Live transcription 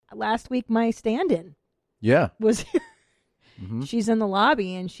last week my stand-in was here. Mm-hmm. She's in the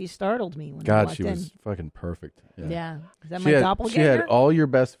lobby, and she startled me when I walked in. Was fucking perfect. Yeah. Is that my doppelganger? She had all your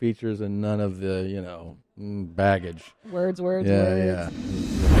best features and none of the, baggage. Words. Yeah.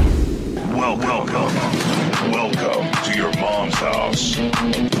 Welcome to your mom's house.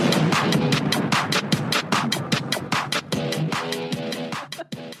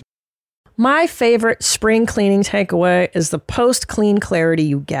 My favorite spring cleaning takeaway is the post-clean clarity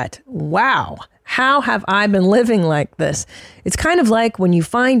you get. Wow. How have I been living like this? It's kind of like when you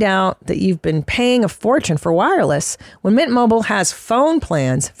find out that you've been paying a fortune for wireless when Mint Mobile has phone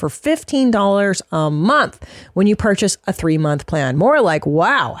plans for $15 a month when you purchase a 3-month plan. More like,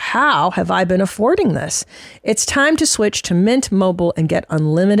 wow, how have I been affording this? It's time to switch to Mint Mobile and get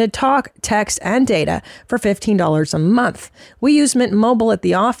unlimited talk, text, and data for $15 a month. We use Mint Mobile at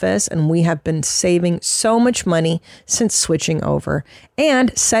the office, and we have been saving so much money since switching over.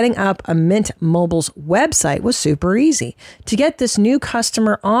 And setting up a Mint Mobile's website was super easy. To get this new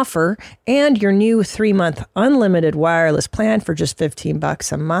customer offer and your new 3-month unlimited wireless plan for just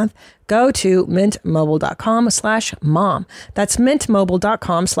 $15 a month, go to mintmobile.com/mom. That's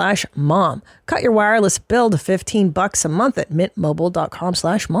mintmobile.com/mom. Cut your wireless bill to $15 a month at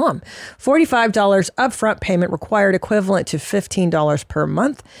mintmobile.com/mom. $45 upfront payment required, equivalent to $15 per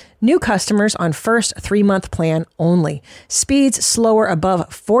month. New customers on first 3-month plan only. Speeds slower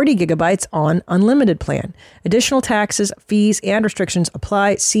above 40 gigabytes on unlimited plan. Additional taxes, fees, and restrictions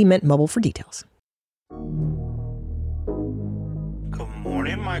apply. See Mint Mobile for details. Good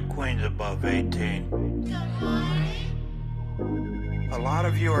morning, my queens above 18. Good morning. A lot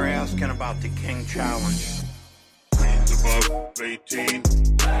of you are asking about the King Challenge. Queens above 18.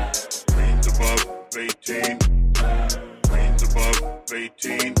 Queens above 18. Queens above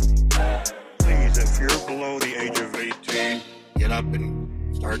 18. Please, if you're below the age of 18, get up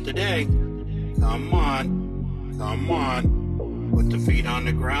and start the day. Come on. Put the feet on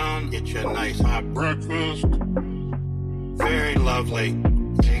the ground. Get you a nice hot breakfast. Very lovely.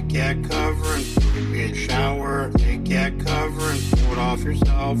 Take that covering, be in shower. Take that covering, pull it off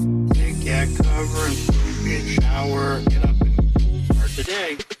yourself. Take that covering, be in shower. Get up and start the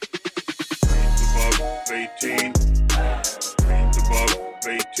day. Queens above 18. Queens above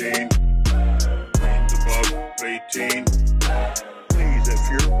 18. Queens above 18. Please, if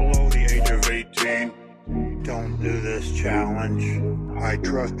you're below the age of 18, don't do this challenge. I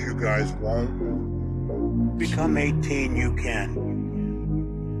trust you guys won't. Become 18, you can.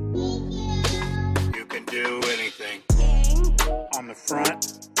 You can do anything. King. On the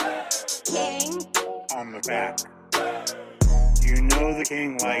front. King. On the back. You know the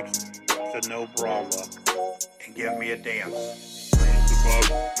king likes the no bra look. And give me a dance. Queens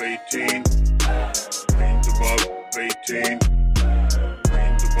above 18. Queens above 18.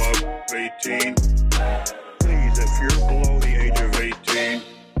 Queens above 18. Please, if you're below the age of 18,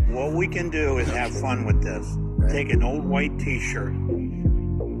 what we can do is have fun with this. Take an old white t-shirt.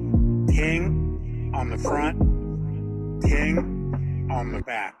 King on the front. King on the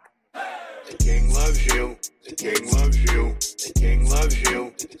back. The king loves you. The king loves you. The king loves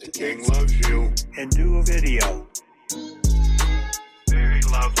you. The king loves you. And do a video. Very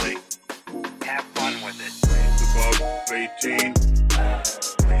lovely. Have fun with it. Queens above 18.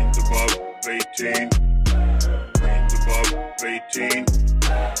 Queens above 18. Queens above 18.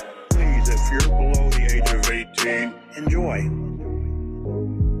 Please, if you're below the age of 18, enjoy.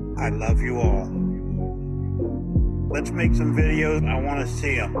 I love you all. Let's make some videos. I want to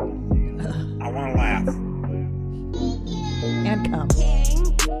see them. I want to laugh. And come.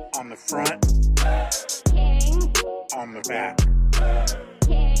 King. On the front. King. On the back.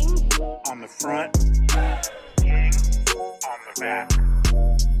 King. On the front. King. On the back.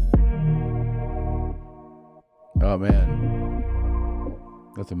 Oh, man.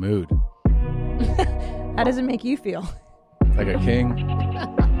 That's a mood. How does it make you feel? Like a king.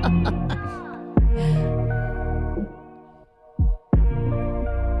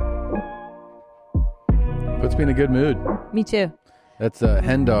 Puts me in a good mood. Me too. That's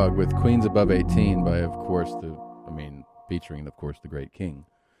Hen Dog with Queens Above 18 by, of course, featuring, of course, the great King.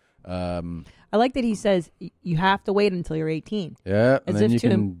 I like that he says you have to wait until you're 18. Yeah, and then you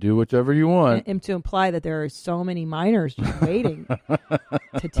can do whichever you want. Him to imply that there are so many minors just waiting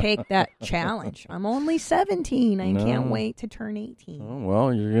to take that challenge. I'm only 17. I can't wait to turn 18. Oh,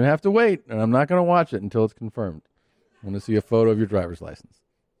 well, you're going to have to wait, and I'm not going to watch it until it's confirmed. I want to see a photo of your driver's license.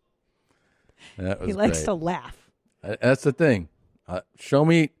 He likes to laugh. That's the thing. Show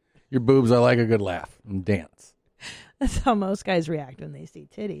me your boobs. I like a good laugh and dance. That's how most guys react when they see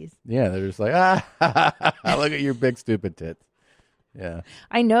titties. Yeah, they're just like, look at your big stupid tits. Yeah.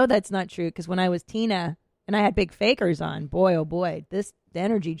 I know that's not true because when I was Tina and I had big fakers on, boy, oh boy, the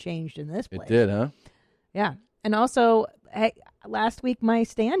energy changed in this place. It did, huh? Yeah. And also, last week my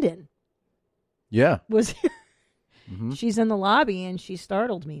stand-in Yeah. was here. Mhm. She's in the lobby and she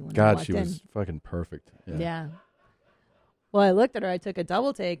startled me when I God, walked she in. was fucking perfect. Yeah. Well, I looked at her. I took a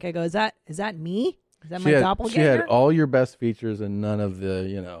double take. I go, "Is that me? Is that my doppelganger?" She had all your best features and none of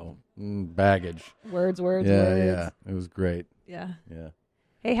the, baggage. Words. Yeah. It was great. Yeah. Yeah.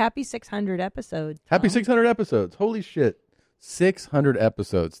 Hey, happy 600 episodes. Happy Tom. 600 episodes. Holy shit. 600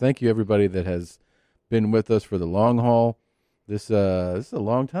 episodes. Thank you, everybody that has been with us for the long haul. This is a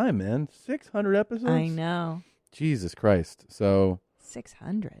long time, man. 600 episodes? I know. Jesus Christ. So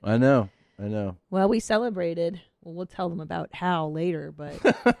 600. I know. Well, we celebrated. Well, we'll tell them about how later, but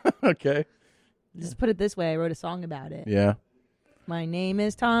Okay. just put it this way. I wrote a song about it. Yeah. My name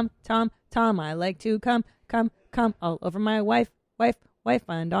is Tom. I like to come all over my wife,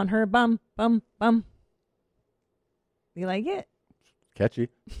 and on her bum. You like it? Catchy.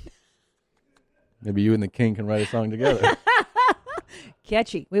 Maybe you and the King can write a song together.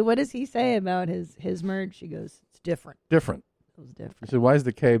 Catchy. Wait, what does he say about his merge? She goes, it's different. Different. It was I different. said, why is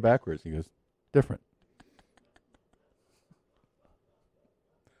the K backwards? He goes, different.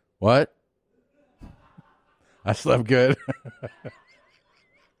 What? I slept good.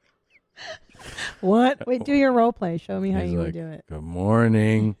 What? Wait, do your role play. Show me how He's you like, would do it. Good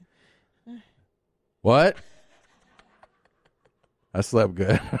morning. What? I slept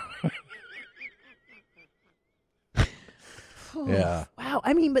good. Yeah. Wow.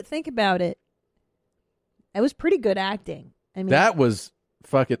 I mean, but think about it. It was pretty good acting. I mean, That was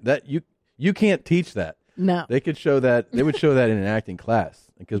fucking that you can't teach that. no. They could show that. They would show that in an acting class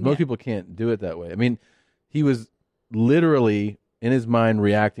because most Yeah. people can't do it that way. I mean, he was literally in his mind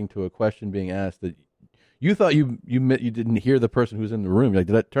reacting to a question being asked that you thought you didn't hear the person who's in the room. You're like,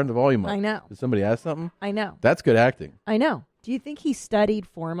 did I turn the volume up? I know. Did somebody ask something? I know. That's good acting. I know. Do you think he studied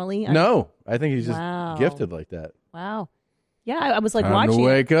formally? No, I think he's just Wow. gifted like that. Wow. Yeah, I was like Time watching. to it.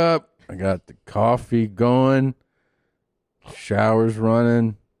 wake up. I got the coffee going. Showers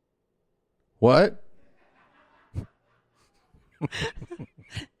running. What?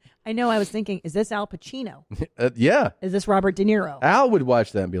 I know. I was thinking, is this Al Pacino? Yeah. Is this Robert De Niro? Al would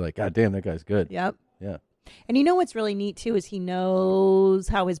watch that and be like, God damn, that guy's good. Yep. Yeah. And you know what's really neat too is he knows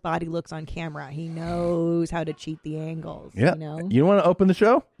how his body looks on camera. He knows how to cheat the angles. Yeah. You know. You want to open the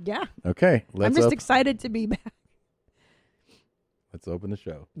show? Yeah. Okay. I'm just excited to be back. Let's open the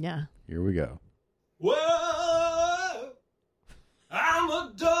show. Yeah. Here we go. Whoa, I'm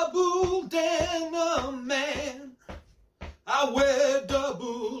a double denim man. I wear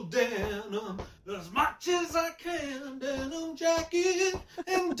double denim as much as I can. Denim jacket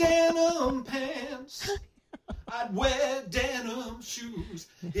and denim pants. I'd wear denim shoes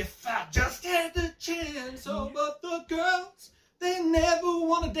if I just had the chance. Oh, but the girls, they never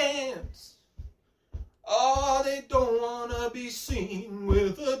want to dance. Oh, they don't want to be seen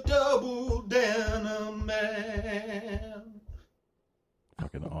with a double denim man.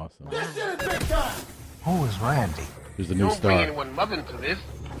 Fucking awesome. This shit is big time. Who is Randy? There's a new star. mother into this.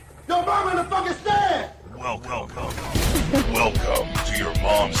 Yo, mom in the fucking stand. Welcome to your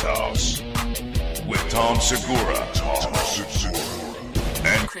mom's house with Tom Segura.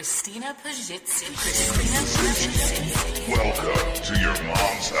 And Christina Pajitsi. welcome to your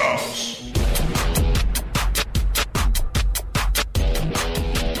mom's house.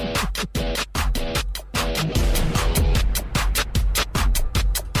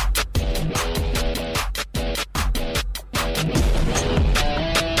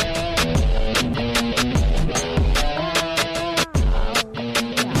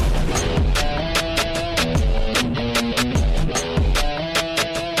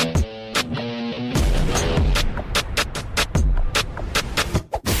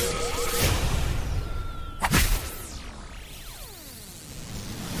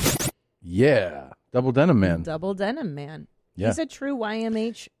 Yeah. Double Denim Man. Double Denim Man. Yeah. He's a true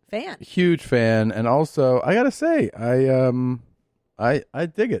YMH fan. Huge fan. And also, I got to say, I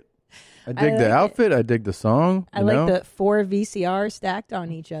dig it. I dig the like outfit. I dig the song. I you like know? the 4 VCRs stacked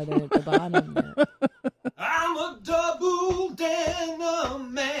on each other at the bottom. I'm a double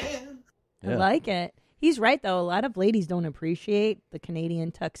denim man. I like it. He's right, though. A lot of ladies don't appreciate the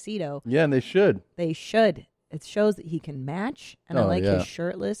Canadian tuxedo. Yeah, and they should. They should. It shows that he can match, and I Oh, like yeah. his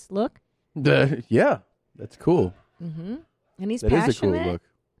shirtless look. Yeah, that's cool. Mm-hmm. And he's That is a passionate. cool look.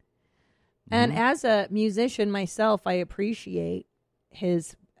 And as a musician myself, I appreciate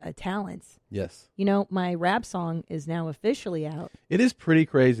his talents. Yes. You know, my rap song is now officially out It is pretty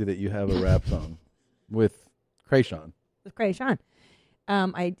crazy that you have a rap song with Krayshawn. with Krayshawn.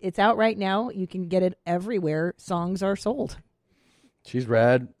 It's out right now. You can get it everywhere. Songs are sold. She's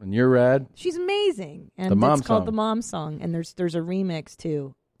rad, and you're rad. She's amazing, and The Mom it's called Song. The Mom Song. And there's a remix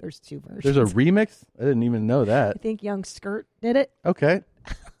too. There's 2 versions. There's a remix? I didn't even know I that. think Young Skirt did it. Okay.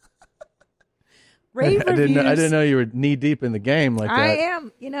 Rave I reviews. didn't know you were knee deep in the game like that. I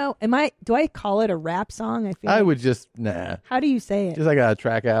am. Do I call it a rap song? I feel. I like- would just nah. How do you say it? Just I got a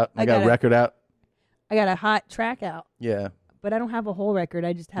track out. I got got a it. record out. I got a hot track out, Yeah. but I don't have a whole record.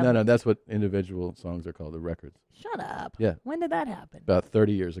 I just have. No, that's what individual songs are called, the records. Shut up. Yeah. When did that happen? About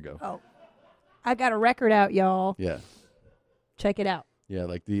 30 years ago. Oh, I got a record out, y'all. Yeah. Check it out. Yeah,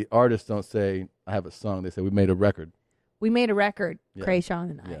 like the artists don't say, I have a song. They say, we made a record. We made a record, Yeah. Krayshawn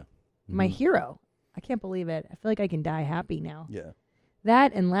and I. Yeah. My Mhm. hero. I can't believe it. I feel like I can die happy now. Yeah.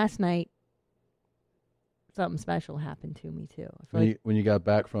 That and last night, something special happened to me too. I feel like When you got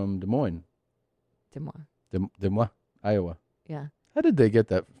back from Des Moines, Des Moines, Iowa. Yeah. How did they get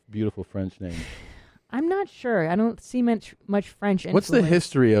that beautiful French name? I'm not sure. I don't see much French influence. What's the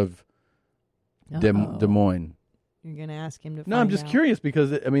history of Des Uh-oh. Moines? You're gonna ask him to. No, I'm find just out. curious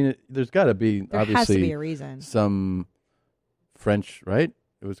because there's got to be There obviously has to be a reason. some French, right?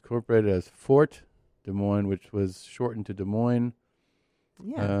 It was incorporated as Fort Des Moines, which was shortened to Des Moines.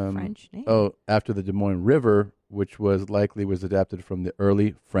 Yeah, French name. Oh, after the Des Moines River, which was adapted from the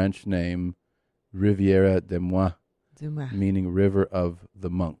early French name Riviera des Moines, meaning river of the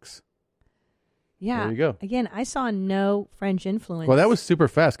monks. Yeah. There you go. Again, I saw no French influence. Well, that was super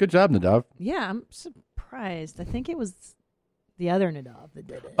fast. Good job, Nadav. Yeah, I'm surprised. I think it was the other Nadav that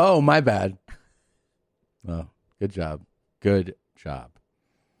did it. Oh, my bad. Oh, good job. Good job.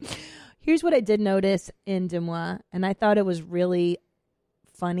 Here's what I did notice in Des Moines, and I thought it was really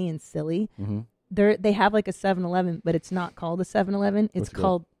funny and silly. Mhm. They have like a 7-Eleven, but it's not called a 7-Eleven. It's What's it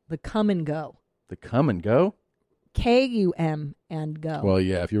called the Come and Go. The Come and Go? K-U-M and Go. Well,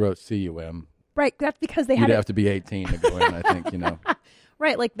 yeah, if you wrote C-U-M, Right, that's because they you'd had have to be 18 to go in, I think,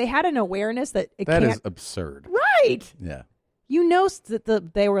 Right, like they had an awareness that it That can't. is absurd. Right. Yeah. You know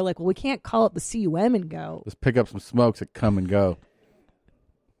that they were like, well, we can't call it the C-U-M and Go. Let's pick up some smokes at Come and Go.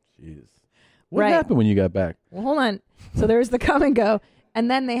 Jeez. What Right. happened when you got back? Well, hold on. So there's the Come and Go, and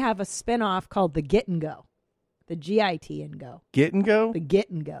then they have a spin-off called the Get and Go, the G-I-T and Go. Get and Go? The Get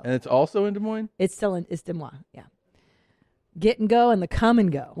and Go. And it's also in Des Moines? It's still in Des Moines, yeah. Get and Go and the Come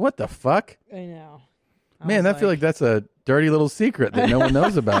and Go. What the fuck? I know. Man, I feel like that's a dirty little secret that no one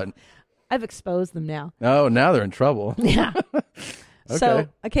knows about. I've exposed them now. Oh, now they're in trouble. Yeah.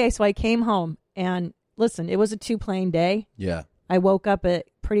 Okay. So I came home, and listen, it was a 2-plane day. Yeah. I woke up at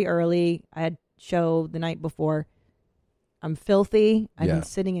pretty early. I had show the night before. I'm filthy. I've Yeah. been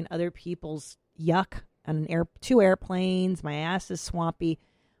sitting in other people's yuck on 2 airplanes. My ass is swampy.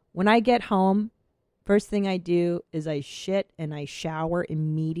 When I get home, first thing I do is I shit and I shower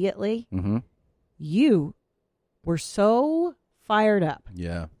immediately. Mm-hmm. You were so fired up.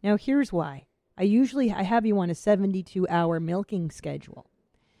 Yeah. Now here's why. I have you on a 72-hour milking schedule.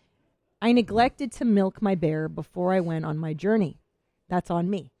 I neglected to milk my bear before I went on my journey. That's on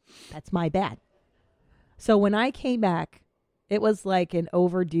me. That's my bad. So when I came back, it was like an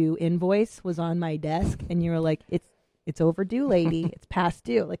overdue invoice was on my desk, and you were like, it's overdue, lady. It's past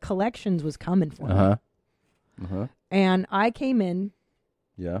due. Like collections was coming for me. Uh-huh. And I came in,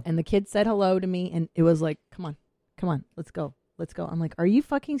 Yeah. and the kid said hello to me, and it was like, come on, let's go. I'm like, are you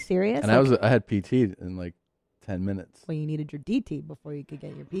fucking serious? And Like, I had PT in like 10 minutes. well, you needed your DT before you could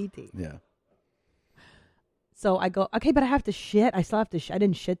get your PT. Yeah. So I go, okay, but I have to shit. I still have to I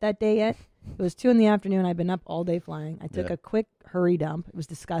didn't shit that day yet. It was 2 p.m. I've been up all day flying. I took Yeah. a quick hurry dump. It was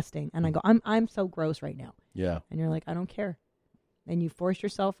disgusting. And I go, I'm so gross right now. Yeah. And you're like, I don't care. And you forced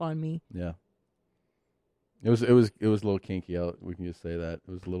yourself on me. Yeah. It was a little kinky. We can just say that.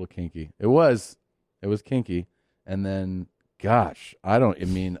 It was a little kinky. It was kinky. And then, gosh,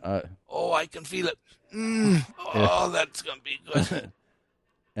 Oh, I can feel it. Oh, that's going to be good.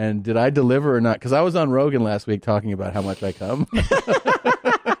 And did I deliver or not? Because I was on Rogan last week talking about how much I come.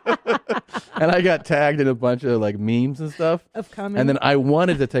 And I got tagged in a bunch of like memes and stuff. Of coming. And then I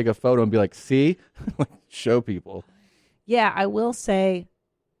wanted to take a photo and be like, see? Like, show people. Yeah, I will say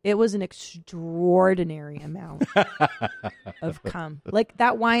it was an extraordinary amount of cum. Like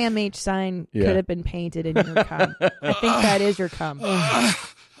that YMH sign Yeah. could have been painted in your cum. I think that is your cum.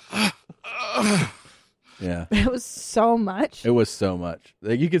 Yeah. It was so much. It was so much.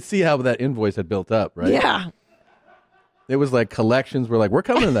 Like, you could see how that invoice had built up, right? Yeah. It was like collections were like, we're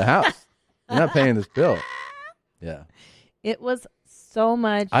coming to the house. You're not paying this bill. Yeah. It was so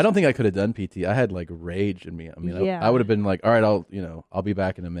much. I don't think I could have done PT. I had like rage in me. I mean, Yeah. I would have been like, all right, I'll be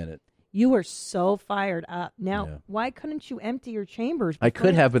back in a minute. You were so fired up. Now, Yeah. why couldn't you empty your chambers? I before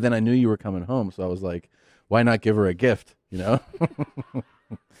could you- have, but then I knew you were coming home, so I was like, why not give her a gift, you know?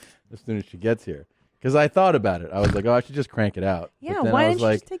 As soon as she gets here. Because I thought about it. I was like, oh, I should just crank it out. But Yeah, then why I didn't was you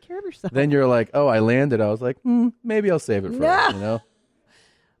like, just take care of yourself? Then you're like, oh, I landed. I was like, maybe I'll save it for No. her, you know?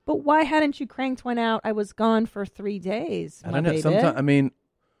 But why hadn't you cranked one out? I was gone for 3 days. I my don't know. baby. Sometimes, I mean,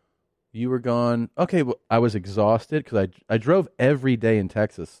 you were gone. Okay, well, I was exhausted because I drove every day in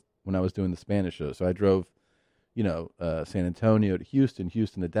Texas when I was doing the Spanish show. So I drove, San Antonio to Houston,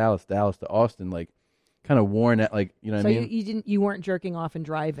 Houston to Dallas, Dallas to Austin, like kind of worn out, like, you know what So I mean? you weren't jerking off and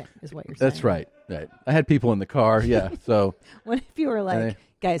driving, is what you're saying. That's right. Right. I had people in the car. Yeah. So What if you were like,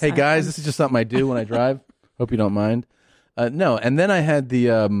 guys? hey I'm- guys, I'm- this is just something I do when I drive. Hope you don't mind. No, and then I had the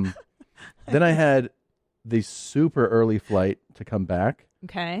super early flight to come back.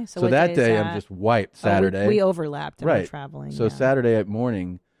 Okay, so So what that day is day that? I'm just wiped. Oh, we- Saturday we overlapped and we're right? traveling, So yeah. Saturday at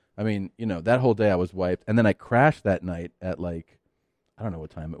morning, I mean, that whole day I was wiped, and then I crashed that night at like I don't know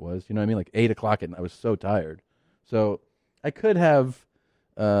what time it was. You know what I mean? Like 8:00 at night. I was so tired. So I could have,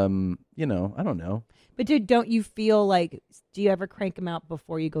 I don't know. But dude, don't you feel like? Do you ever crank them out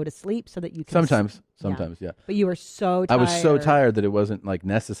before you go to sleep so that you can? Sometimes, yeah. But you were so I tired. was so tired that it wasn't like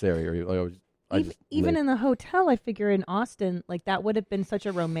necessary, or like I just Even laid- in the hotel, I figure in Austin, like that would have been such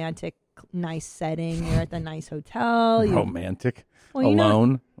a romantic, nice setting. You're at the nice hotel. romantic, Well, you know-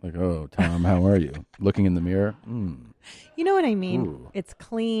 alone. Like, oh, Tom, how are you? Looking in the mirror. You know what I mean? Ooh. It's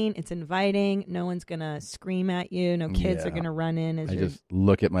clean. It's inviting. No one's gonna scream at you. No kids are Yeah. gonna run in as I you're. just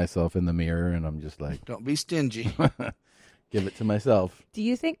look at myself in the mirror, and I'm just like, Don't be stingy. give it to myself. Do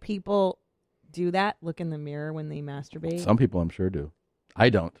you think people do that? Look in the mirror when they masturbate. Some people, I'm sure, do. I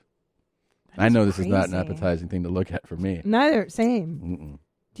don't. That I is know this is not an crazy. appetizing thing to look at for me. Neither. Same.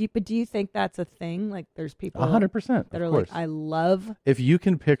 Mm-mm. But do you think that's a thing? Like, there's people 100%, that of are course. like, I love. If you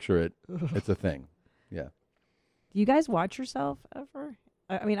can picture it, it's a thing. Yeah. Do you guys watch yourself ever?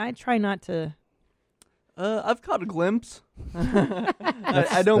 I mean, I try not to. I've caught a glimpse. I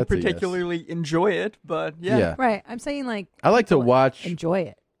That's don't a yes. particularly enjoy it, but yeah. Yeah. Right. I'm saying like I like to people watch. enjoy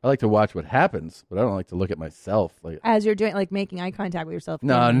it I like to watch what happens, but I don't like to look at myself. Like, as you're doing, like making eye contact with yourself.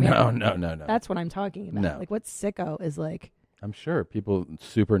 No, in the mirror. no. That's what I'm talking about. No. Like, what sicko is like? I'm sure people,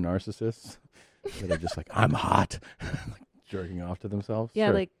 super narcissists, that are just like, I'm hot, like jerking off to themselves. Yeah,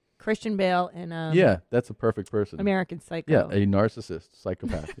 Sure. like Christian Bale and yeah, that's a perfect person. American Psycho. Yeah, a narcissist,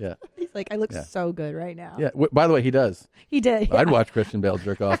 psychopath. Yeah. He's like, I look Yeah. so good right now. Yeah. By the way, he does. He did. I'd yeah. watch Christian Bale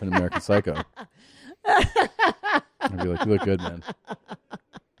jerk off in American Psycho. I'd be like, you look good, man.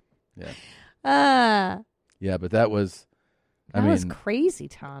 Yeah. Yeah, but that was. That was crazy,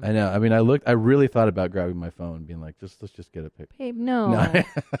 Tom. I know. I mean, I really thought about grabbing my phone, being like, let's just get a pic. Babe, no. No.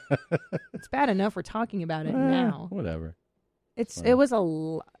 It's bad enough we're talking about it now. Whatever. It was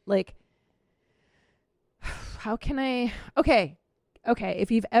like. How can I? Okay.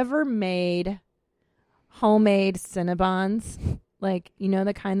 If you've ever made homemade Cinnabons, like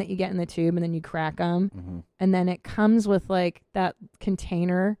the kind that you get in the tube and then you crack them, and then it comes with like that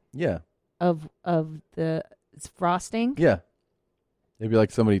container. Yeah. Of the frosting. Yeah. Maybe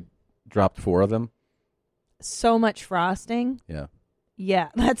like somebody dropped 4 of them. So much frosting. Yeah. Yeah,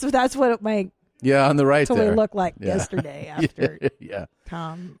 that's what my Yeah, on the right totally there. looked like Yeah. yesterday after yeah.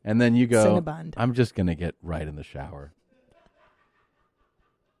 Tom. And then you go, Cinnabon. I'm just going to get right in the shower.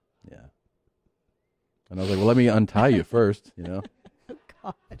 Yeah. And I was like, well, let me untie you first, Oh,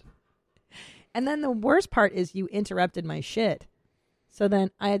 God. And then the worst part is you interrupted my shit. So then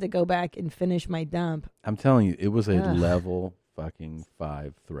I had to go back and finish my dump. I'm telling you, it was a Ugh. level fucking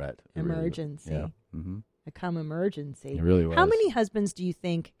 5 threat. It really was. Emergency. Yeah. Mm-hmm. A come emergency. It really was. How many husbands do you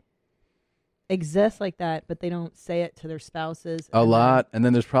think exist like that, but they don't say it to their spouses? A and lot. And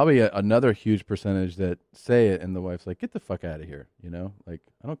then there's probably another huge percentage that say it, and the wife's like, get the fuck out of here. Like,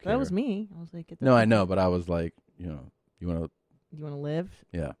 I don't care. That was me. I was like, get the No, I fuck know, out. but I was like, you want to. You want to live?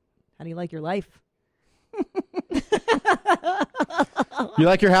 Yeah. How do you like your life? You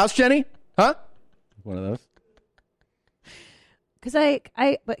like your house, Jenny? Huh? One of those. Because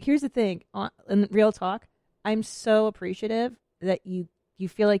but here's the thing, in real talk, I'm so appreciative that you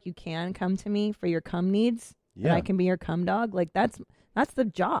feel like you can come to me for your cum needs. Yeah. And I can be your cum dog. Like that's the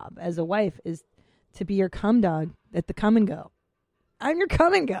job as a wife, is to be your cum dog at the come and go. I'm your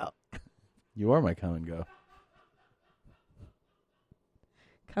come and go. You are my come and go.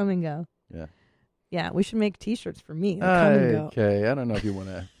 Come and go. Yeah. Yeah, we should make T-shirts for me. the come and go. Okay, I don't know if you want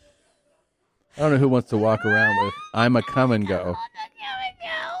to. I don't know who wants to walk around with I'm a come and go.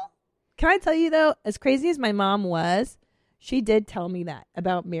 Can I tell you though, as crazy as my mom was, She did tell me that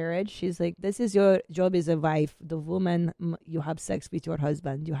about marriage. She's like, this is your job as a wife. The woman, you have sex with your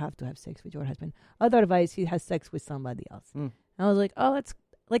husband. You have to have sex with your husband. Otherwise, he has sex with somebody else. And I was like, oh, that's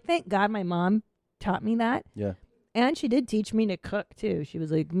like, thank God my mom taught me that. Yeah. And she did teach me to cook, too. She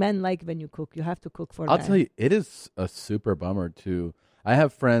was like, men like when you cook. You have to cook for them. I'll tell you, it is a super bummer to. I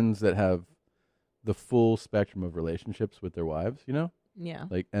have friends that have the full spectrum of relationships with their wives, you know? Yeah.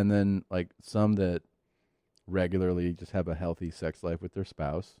 Like, and then like some that regularly just have a healthy sex life with their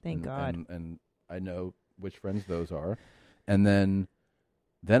spouse. Thank God. And I know which friends those are. And then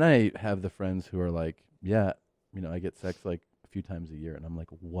I have the friends who are like, yeah, you know, I get sex like a few times a year. And I'm like,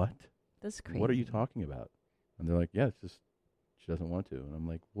 what? That's crazy. What are you talking about? And they're like, yeah, it's just, she doesn't want to. And I'm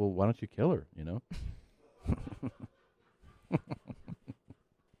like, well, why don't you kill her, you know?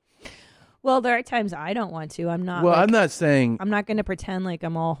 Well, there are times I don't want to. I'm not. Well, like, I'm not saying. I'm not going to pretend like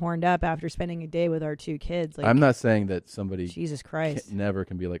I'm all horned up after spending a day with our 2 kids. Like, I'm not saying that somebody. Jesus Christ. Never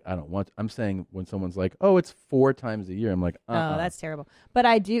can be like, I don't want to. I'm saying when someone's like, oh, it's 4 times a year. I'm like, Oh, that's terrible. But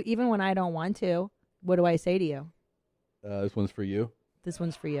I do, even when I don't want to, what do I say to you? This one's for you. This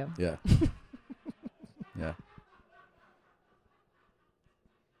one's for you. Yeah. Yeah.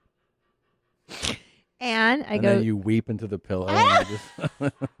 And I and go. then you weep into the pillow. And I just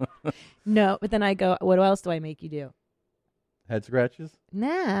No, but then I go, what else do I make you do? head scratches.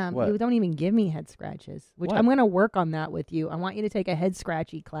 Nah, What? you don't even give me head scratches, which What? I'm going to work on that with you. I want you to take a head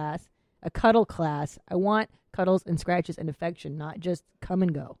scratchy class, a cuddle class. I want cuddles and scratches and affection, not just come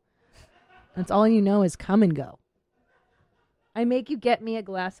and go. That's all you know is come and go. I make you get me a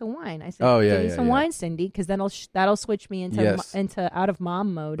glass of wine. I say, Oh, yeah, give me yeah, some yeah. wine, Cindy, because that'll switch me into Yes. into out of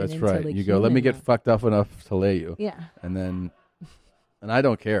mom mode. That's and into right. like You go, let me human get mode. fucked up enough to lay you. Yeah. And I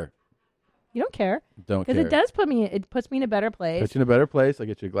don't care. You don't care. Don't Because care. it does it puts me in a better place. Put you in a better place. I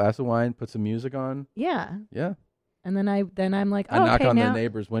get you a glass of wine, put some music on. Yeah. Yeah. And then I'm like, I oh, knock okay, on now. the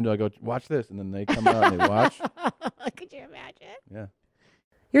neighbor's window. I go, watch this. And then they come out and they watch. Could you imagine? Yeah.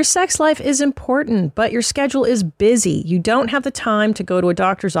 Your sex life is important, but your schedule is busy. You don't have the time to go to a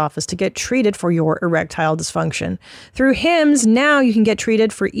doctor's office to get treated for your erectile dysfunction. Through HIMS, now you can get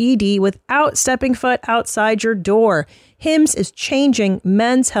treated for ED without stepping foot outside your door. HIMS is changing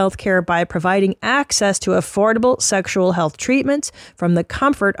men's health care by providing access to affordable sexual health treatments from the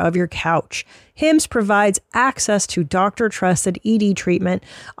comfort of your couch. HIMS provides access to doctor-trusted ED treatment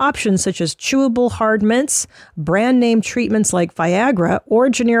options such as chewable hard mints, brand name treatments like Viagra, or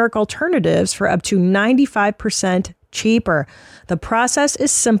generic alternatives for up to 95% cheaper. The process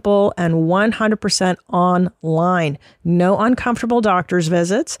is simple and 100% online. No uncomfortable doctor's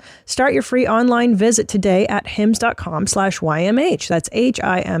visits. Start your free online visit today at hims.com/YMH. That's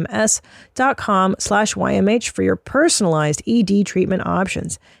HIMS.com/YMH for your personalized ED treatment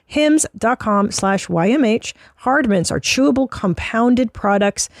options. hims.com/YMH. Hard mints are chewable compounded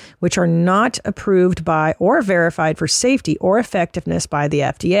products which are not approved by or verified for safety or effectiveness by the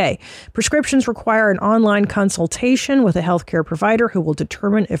FDA. Prescriptions require an online consultation with a healthcare provider who will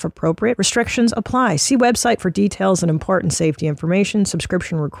determine if appropriate. Restrictions apply. See website for details and important safety information.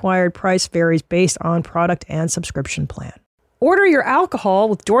 Subscription required. Price varies based on product and subscription plan. Order your alcohol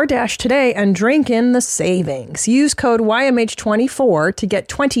with DoorDash today and drink in the savings. Use code YMH24 to get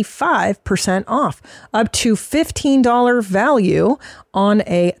 25% off, up to $15 value on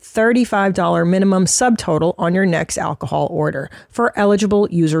a $35 minimum subtotal on your next alcohol order for eligible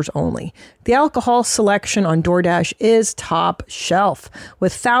users only. The alcohol selection on DoorDash is top shelf.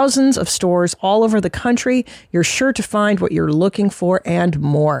 With thousands of stores all over the country, you're sure to find what you're looking for and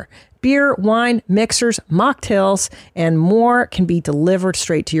more. Beer, wine, mixers, mocktails, and more can be delivered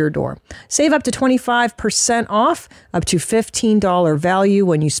straight to your door. Save up to 25% off, up to $15 value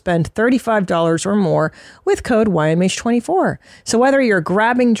when you spend $35 or more with code YMH24. So whether you're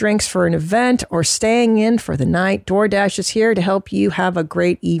grabbing drinks for an event or staying in for the night, DoorDash is here to help you have a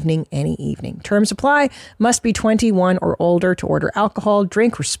great evening any evening. Terms apply. Must be 21 or older to order alcohol.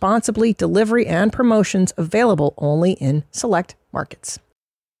 Drink responsibly. Delivery and promotions available only in select markets.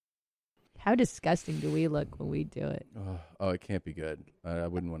 How disgusting do we look when we do it? Oh, it can't be good. I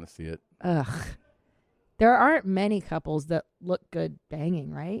wouldn't want to see it. Ugh. There aren't many couples that look good banging,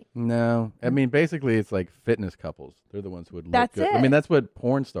 right? No. I mean, basically, it's like fitness couples. They're the ones who would look That's good. it. I mean, that's what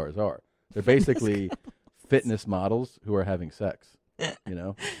porn stars are. They're basically fitness models who are having sex, you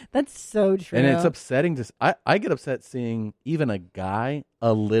know? That's so true. And it's upsetting to... I get upset seeing even a guy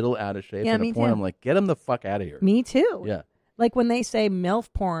a little out of shape Yeah, in me a porn. too. I'm like, get him the fuck out of here. Me too. Yeah. Like when they say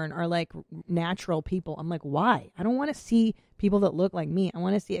MILF porn are like natural people, I'm like, why? I don't want to see people that look like me. I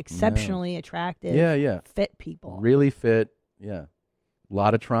want to see exceptionally attractive, fit people. Really fit, yeah. A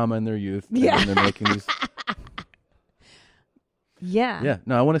lot of trauma in their youth. And Yeah. then they're making these... Yeah. Yeah.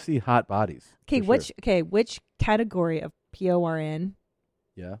 No, I want to see hot bodies. Okay, for sure. which category of PORN?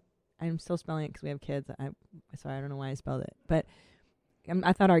 Yeah. I'm still spelling it because we have kids. Sorry, I don't know why I spelled it, but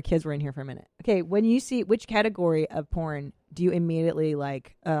I thought our kids were in here for a minute. Okay, when you see which category of porn do you immediately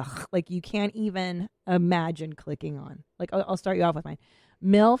like you can't even imagine clicking on? Like I'll start you off with mine.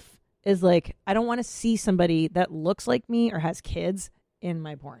 MILF is like, I don't want to see somebody that looks like me or has kids in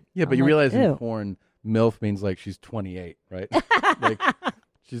my porn. Yeah, but I'm you like, realize in ew. porn, MILF means like she's 28, right? Like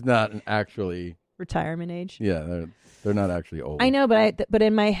she's not an actually retirement age. Yeah, they're not actually old. I know, but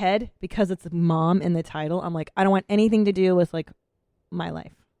in my head, because it's mom in the title, I'm like, I don't want anything to do with like my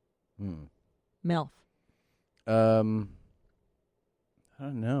life. MILF. I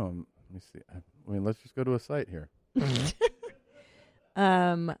don't know. Let me see. I mean, let's just go to a site here.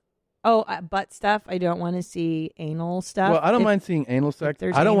 Butt stuff. I don't want to see anal stuff. Well, I don't mind seeing anal sex.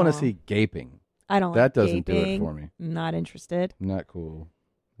 I don't want to see gaping. I don't. That like doesn't gaping. do it for me. Not interested. Not cool.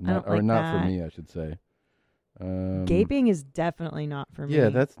 Not for that. me, I should say. Gaping is definitely not for me. Yeah,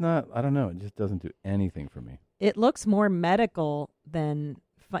 that's not. I don't know. It just doesn't do anything for me. It looks more medical than.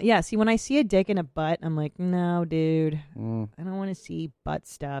 Yeah. See, when I see a dick and a butt, I'm like, no, dude. I don't want to see butt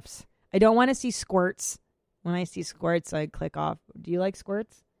stuffs. I don't want to see squirts. When I see squirts, I click off. Do you like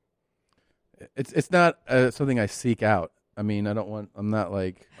squirts? It's not something I seek out. I mean, I'm not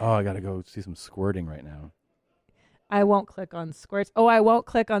like, oh, I got to go see some squirting right now. I won't click on squirts. Oh, I won't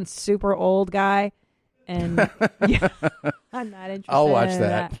click on super old guy. And yeah, I'm not interested. I'll watch in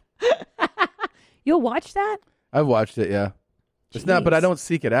that. You'll watch that? I've watched it, yeah. It's Jeez. not, but I don't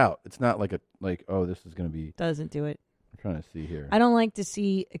seek it out. It's not like oh, this is going to be. Doesn't do it. I'm trying to see here. I don't like to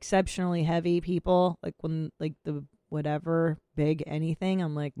see exceptionally heavy people, like when like the whatever big anything.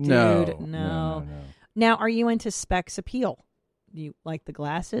 I'm like, dude, no. Now, are you into Specs Appeal? Do you like the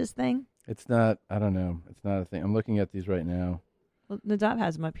glasses thing? It's not. I don't know. It's not a thing. I'm looking at these right now. Well, Nadav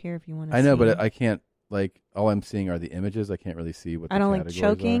has them up here if you want to. I know, see but them. I can't. Like, all I'm seeing are the images. I can't really see what. I don't like categories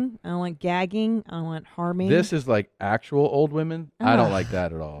choking. I don't like gagging. I don't want harming. This is like actual old women. I don't like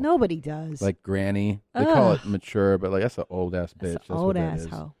that at all. Nobody does. Like granny. They call it mature, but like that's an old ass bitch. That's old what that ass is.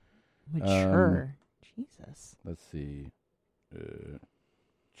 hoe. Mature. Jesus. Let's see.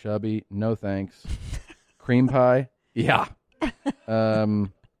 Chubby. No thanks. Cream pie. Yeah. Let's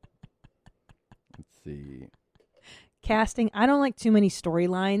see. Casting. I don't like too many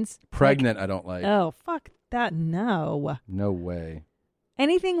storylines. Pregnant. I don't like. Oh, fuck that. No. No way.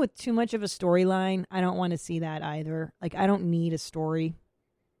 Anything with too much of a storyline, I don't want to see that either. Like, I don't need a story.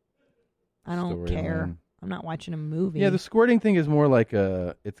 I don't care. I'm not watching a movie. Yeah, the squirting thing is more like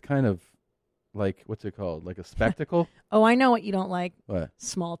it's kind of like, what's it called? Like a spectacle? Oh, I know what you don't like. What?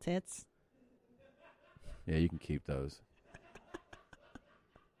 Small tits. Yeah, you can keep those.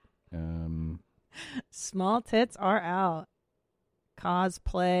 Small tits are out.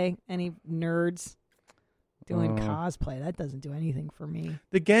 Cosplay. Any nerds doing cosplay? That doesn't do anything for me.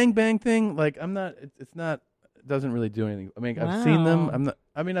 The gangbang thing, like I'm not. It's not. It doesn't really do anything. I mean, I've seen them. I'm not.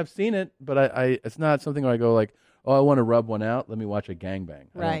 I mean, I've seen it, but I it's not something where I go like, oh, I want to rub one out. Let me watch a gangbang.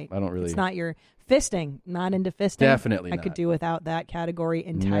 Right. I don't really. It's not your fisting. Not into fisting. Definitely I not. could do without that category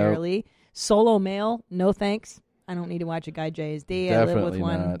entirely. Nope. Solo male. No thanks. I don't need to watch a guy JSD. I live with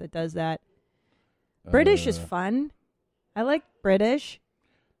one that does that. British is fun. I like British.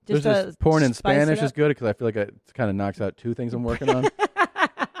 Just this porn in Spanish is good because I feel like it kind of knocks out two things I'm working on.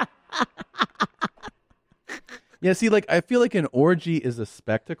 Yeah, see, like I feel like an orgy is a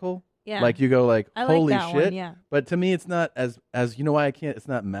spectacle. Yeah, like you go like, holy that shit. one, yeah. But to me, it's not as you know why I can't. It's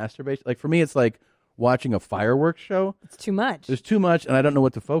not masturbation. Like for me, it's like watching a fireworks show. It's too much. There's too much, and I don't know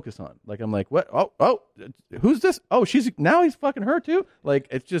what to focus on. Like I'm like, what? Oh, who's this? Oh, he's fucking her too. Like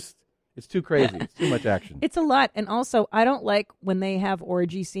it's too crazy. It's too much action. It's a lot. And also, I don't like when they have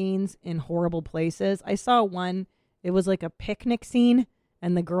orgy scenes in horrible places. I saw one, it was like a picnic scene,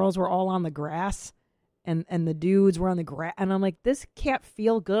 and the girls were all on the grass, and the dudes were on the grass. And I'm like, this can't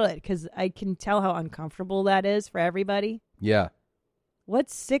feel good, because I can tell how uncomfortable that is for everybody. Yeah.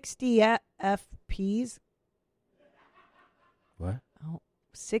 What's 60 FPs? What? Oh,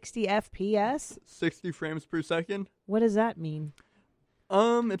 60 FPS? 60 frames per second. What does that mean?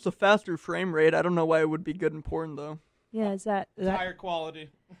 It's a faster frame rate. I don't know why it would be good in porn, though. Yeah, is that Higher quality.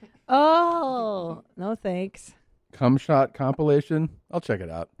 Oh, no thanks. Cum shot compilation. I'll check it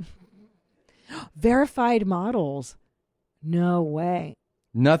out. Verified models. No way.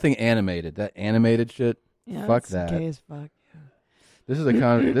 Nothing animated. That animated shit. Yeah, fuck that's that. gay as fuck. This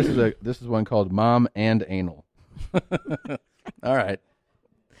is this is one called Mom and Anal. All right.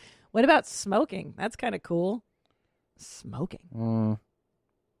 What about smoking? That's kind of cool. Smoking.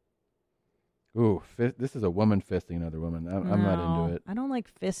 Ooh, this is a woman fisting another woman. I'm not into it. I don't like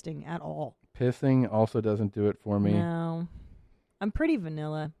fisting at all. Pissing also doesn't do it for me. No. I'm pretty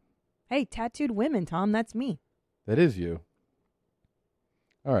vanilla. Hey, tattooed women, Tom, that's me. That is you.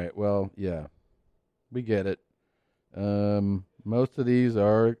 All right, well, yeah. We get it. Most of these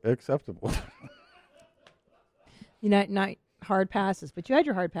are acceptable. Not hard passes, but you had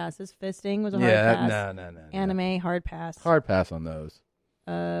your hard passes. Fisting was a hard pass. No. Anime, hard pass. Hard pass on those.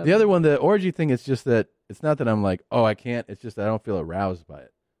 The other one, the orgy thing, is just that it's not that I'm like, oh, I can't. It's just that I don't feel aroused by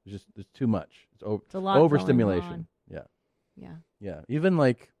it. It's too much. It's a lot overstimulation. going on. Yeah. Even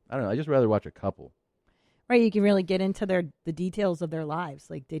like, I don't know. I just rather watch a couple. Right, you can really get into the details of their lives.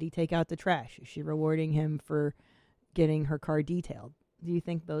 Like, did he take out the trash? Is she rewarding him for getting her car detailed? Do you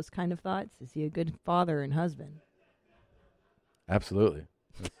think those kind of thoughts? Is he a good father and husband? Absolutely.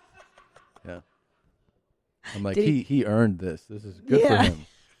 Yeah. I'm like, he earned this. This is good for him.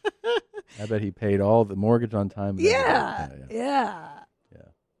 I bet he paid all the mortgage on time. Yeah.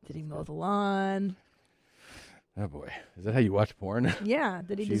 Did he mow the lawn? Oh, boy. Is that how you watch porn? Yeah.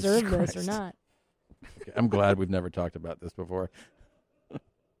 Did he Jesus deserve this Christ. or not? Okay, I'm glad we've never talked about this before.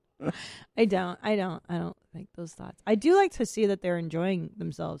 I don't think those thoughts. I do like to see that they're enjoying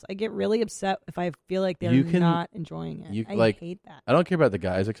themselves. I get really upset if I feel like they're not enjoying it. I hate that. I don't care about the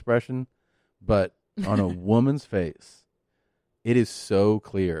guy's expression, but on a woman's face, it is so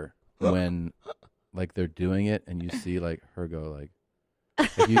clear when like they're doing it and you see like her go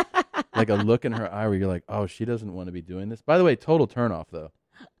like a look in her eye where you're like, oh, she doesn't want to be doing this. By the way, total turn off though.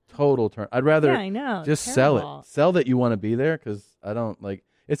 Total turn. I'd rather I know. just Terrible. sell that you want to be there, because I don't like.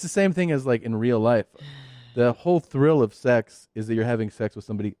 It's the same thing as like in real life. The whole thrill of sex is that you're having sex with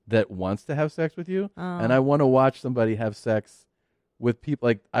somebody that wants to have sex with you, and I want to watch somebody have sex with people.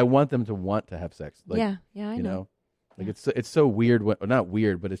 Like, I want them to want to have sex. Like, yeah, I know. Like, it's so weird when, or not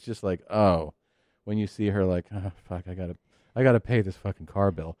weird, but it's just like, oh, when you see her like, oh, fuck, I gotta pay this fucking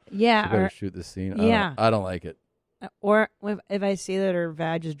car bill. Yeah, I gotta shoot this scene. Yeah, I don't like it. Or if I see that her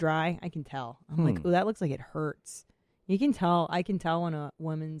vag is dry, I can tell. I'm like, ooh, that looks like it hurts. You can tell. I can tell when a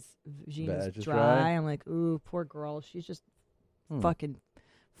woman's vagina is dry. I'm like, ooh, poor girl. She's just fucking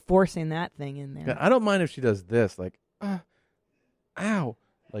forcing that thing in there. Yeah, I don't mind if she does this, like, ow,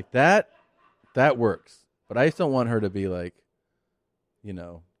 like that. That works. But I just don't want her to be like,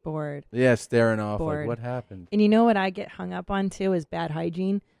 bored. Yeah, staring off. Bored. Like, what happened? And you know what I get hung up on too is bad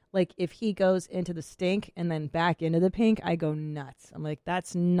hygiene. Like, if he goes into the stink and then back into the pink, I go nuts. I'm like,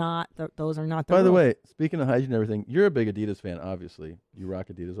 that's not, those are not the By the rules. way, speaking of hygiene and everything, you're a big Adidas fan, obviously. You rock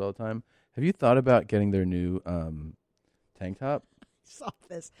Adidas all the time. Have you thought about getting their new tank top? I saw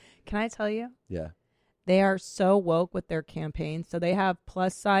this. Can I tell you? Yeah. They are so woke with their campaigns. So they have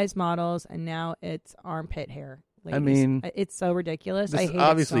plus size models, and now it's armpit hair. Ladies. I mean, it's so ridiculous. I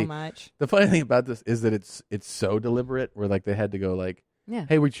hate it so much. The funny thing about this is that it's so deliberate, where like they had to go like, yeah,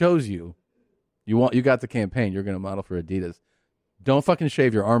 hey, we chose you. You got the campaign. You're going to model for Adidas. Don't fucking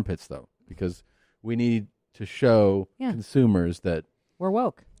shave your armpits though, because we need to show consumers that we're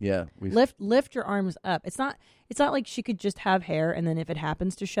woke. Yeah, lift your arms up. It's not like she could just have hair and then if it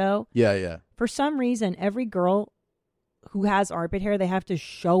happens to show. Yeah. For some reason, every girl who has armpit hair, they have to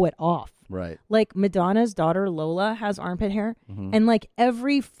show it off. Right. Like Madonna's daughter Lola has armpit hair, and like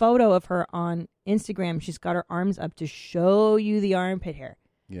every photo of her on Instagram, she's got her arms up to show you the armpit hair.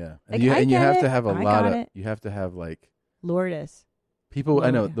 Yeah, like, and you have to have a lot of. You have to have like Lourdes. People, Lord.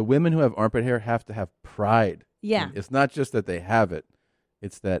 I know the women who have armpit hair have to have pride. Yeah, and it's not just that they have it;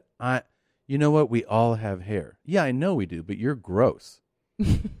 it's that you know what? We all have hair. Yeah, I know we do, but you're gross.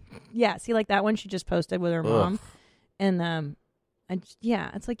 Yeah, see, like that one she just posted with her mom, and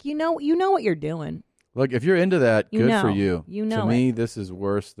it's like you know what you're doing. Look, if you're into that, good for you. You know, to me, this is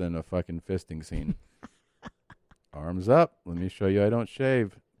worse than a fucking fisting scene. Arms up. Let me show you I don't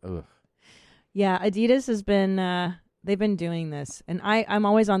shave. Ugh. Yeah, Adidas has been they've been doing this, and I'm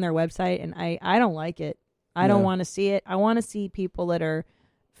always on their website, and I don't like it. I don't want to see it. I want to see people that are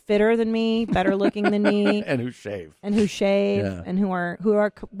fitter than me, better looking than me, and who shave, yeah. And who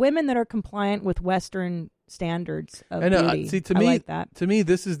are women that are compliant with Western standards of beauty. See, I like that. To me,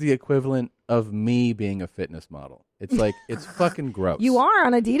 this is the equivalent of me being a fitness model. It's like, it's fucking gross. You are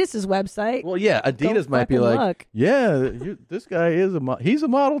on Adidas's website. Well, yeah, Adidas might be like, this guy is he's a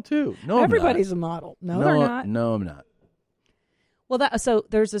model too. No, everybody's a model. No, they're not. No, I'm not. Well, so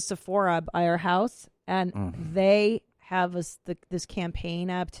there's a Sephora by our house, and they have this campaign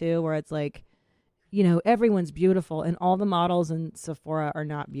up too, where it's like, everyone's beautiful, and all the models in Sephora are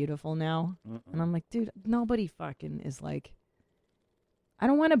not beautiful now. And I'm like, dude, nobody fucking is like. I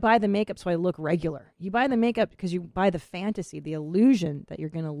don't want to buy the makeup so I look regular. You buy the makeup because you buy the fantasy, the illusion that you're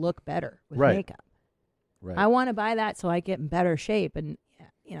going to look better with Right. makeup. Right. I want to buy that so I get in better shape, and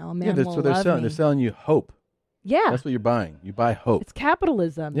a man that's will what they're love selling. me. They're selling you hope. Yeah, That's what you're buying. You buy hope. it's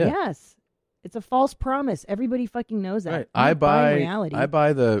capitalism. Yeah. Yes, it's a false promise. Everybody fucking knows that. Right. I'm I not buying buy reality. I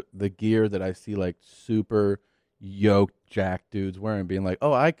buy the gear that I see like super yoked jack dudes wearing, being like,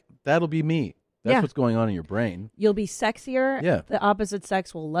 oh, that'll be me. That's Yeah. what's going on in your brain. You'll be sexier. Yeah. The opposite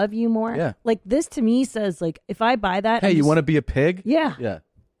sex will love you more. Yeah. Like this to me says like if I buy that, Hey, I'm you just- want to be a pig? Yeah. Yeah.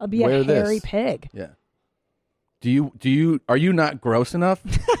 I'll be Wear a hairy this. pig. Yeah. Are you not gross enough?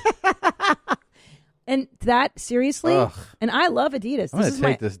 And that seriously, Ugh. and I love Adidas. I'm gonna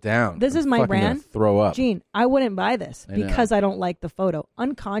take this down. This I'm is my fucking gonna brand. throw up. Gene, I wouldn't buy this I know. because I don't like the photo.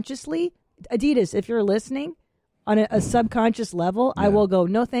 Unconsciously, Adidas, if you're listening, on a subconscious level, I will go,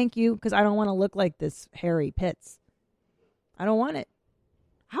 no, thank you, because I don't want to look like this hairy pits. I don't want it.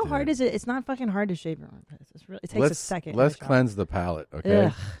 How hard is it? It's not fucking hard to shave your armpits. It takes a second. Let's cleanse the palate, okay?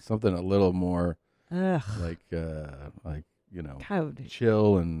 Ugh. Something a little more Ugh. like God.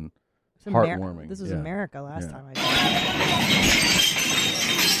 chill and It's Amer- heartwarming. This was Yeah. America last Yeah. time I did it.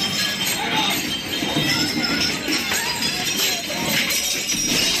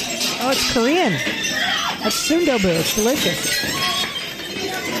 Oh, it's Korean. That's sundobu. It's delicious.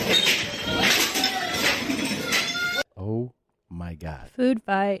 Oh my god. Food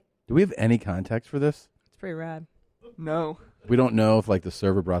fight. Do we have any context for this? It's pretty rad. No. We don't know if like the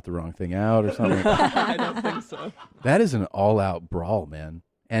server brought the wrong thing out or something. I don't think so. That is an all-out brawl, man.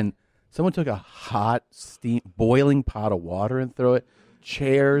 And someone took a hot, boiling pot of water and threw it.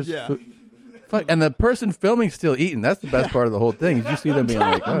 Chairs. Yeah. Fuck, and the person filming still eating. That's the best part of the whole thing. You see them being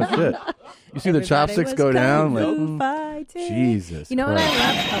like, "Oh shit!" You see the Everybody chopsticks was go down. Like, kung fu fighting. Jesus. You know what Christ. I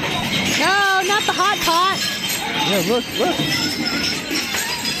love? Oh. No, not the hot pot. Yeah, look.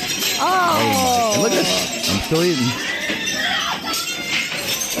 Oh. And look at this. I'm still eating.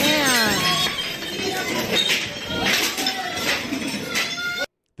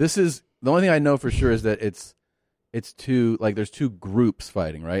 This is the only thing I know for sure is that it's two, like there's two groups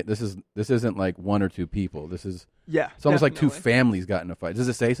fighting, right? This isn't like one or two people. This is it's almost like two families got in a fight. Does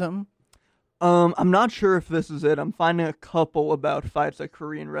it say something? I'm not sure if this is it. I'm finding a couple about fights at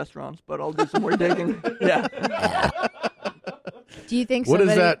Korean restaurants, but I'll do some more digging. Yeah. Do you think What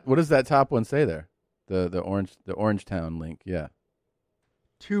somebody... does that top one say there? The Orange Town link, yeah.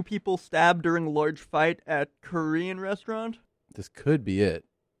 2 people stabbed during large fight at Korean restaurant. This could be it.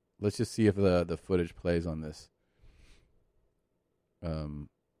 Let's just see if the footage plays on this.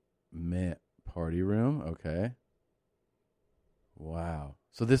 Party room, okay. Wow.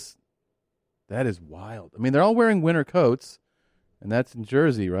 So that is wild. I mean, they're all wearing winter coats, and that's in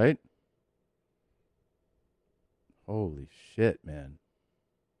Jersey, right? Holy shit, man.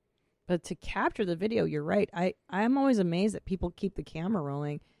 But to capture the video, you're right. I'm always amazed that people keep the camera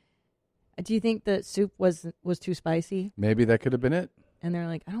rolling. Do you think the soup was too spicy? Maybe that could have been it. And they're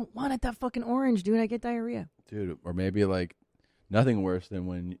like, I don't want it that fucking orange, dude. I get diarrhea. Dude, or maybe like nothing worse than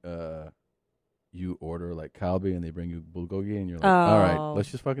when you order like kalbi and they bring you bulgogi and you're like, all right,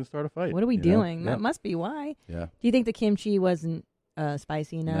 let's just fucking start a fight. What are we doing? Yeah. That must be why. Yeah. Do you think the kimchi wasn't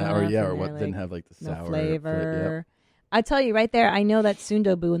spicy enough? Or and what they're didn't have like the no sour flavor? I tell you right there, I know that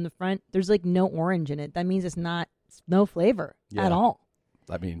sundobu in the front, there's like no orange in it. That means it's no flavor at all.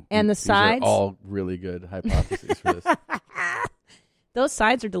 I mean, and the these sides are all really good hypotheses for this. Those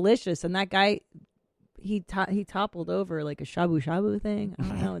sides are delicious, and that guy, he toppled over like a shabu shabu thing. I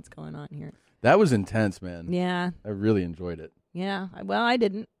don't know what's going on here. That was intense, man. Yeah. I really enjoyed it. Yeah. Well, I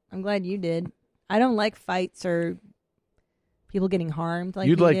didn't. I'm glad you did. I don't like fights or people getting harmed. Like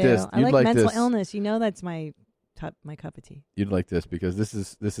You'd you like do. this. I You'd like like mental this. illness. You know, that's my cup of tea. You'd like this because this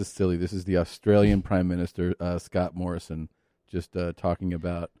is silly. This is the Australian Prime Minister Scott Morrison just talking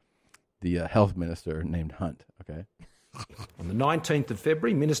about the health minister named Hunt. Okay. On the 19th of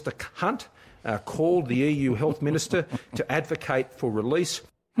February, Minister Hunt called the EU health minister to advocate for release.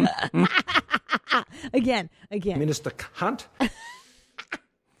 Again. Minister Hunt.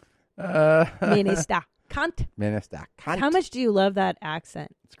 Minister Cunt. Minister Cunt. How much do you love that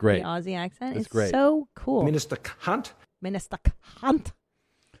accent? It's great. The Aussie accent. It's It's great. so cool. Minister Hunt. Minister Hunt.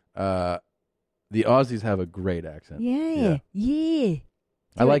 The Aussies have a great accent. Yeah.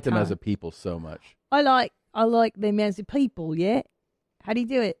 I like them as a people so much. I like them as a people, yeah. How do you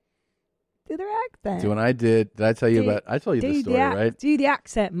do it? Do their accent. So when I told you this story, right? Do the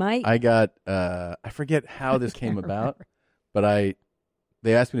accent, mate. I got, I forget how this came about, but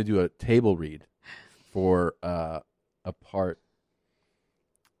they asked me to do a table read for a part,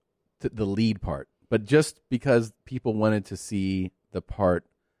 the lead part. But just because people wanted to see the part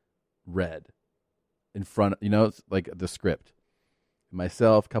read in front, it's like the script.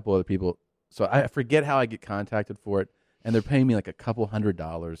 Myself, a couple other people. So I forget how I get contacted for it, and they're paying me like a couple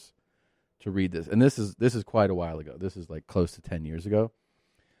 $100 to read this. And this is quite a while ago. This is like close to 10 years ago.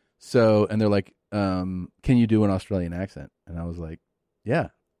 So, and they're like, can you do an Australian accent? And I was like, yeah.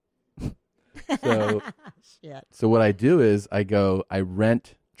 So, Shit. so what I do is I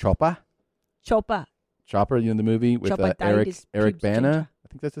rent Chopper, Chopper, the movie with Chopper Eric Bana. I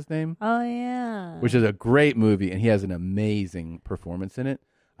think that's his name. Oh, yeah. Which is a great movie, and he has an amazing performance in it.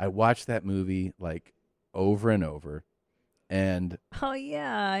 I watched that movie like over and over, and Oh,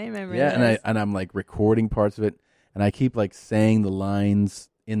 yeah. I remember yeah, this. and I'm like recording parts of it, and I keep like saying the lines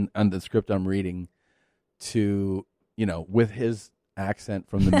on the script I'm reading to, with his accent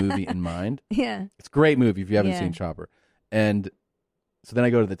from the movie in mind. Yeah. It's a great movie if you haven't Yeah. seen Chopper. And so then I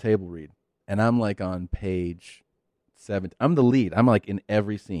go to the table read, and I'm like on page 7. I'm the lead. I'm like in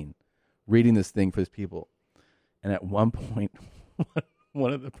every scene reading this thing for these people. And at one point,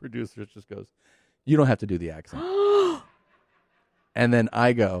 one of the producers just goes, "You don't have to do the accent." And then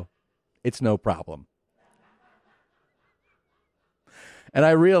I go, "It's no problem." And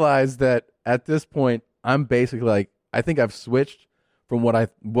I realized that at this point, I'm basically like, I think I've switched from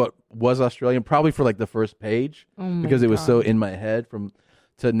what was Australian, probably for like the first page, because it was so in my head,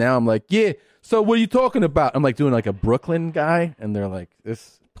 to now I'm like, yeah, so what are you talking about? I'm like doing like a Brooklyn guy, and they're like,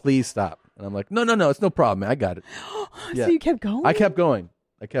 please stop. And I'm like, no, it's no problem, man. I got it. Yeah. So you kept going? I kept going.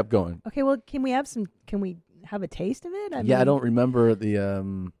 Okay, well, can we have a taste of it? I don't remember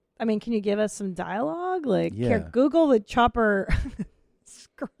the, I mean, can you give us some dialogue? Like, Yeah. here, Google the Chopper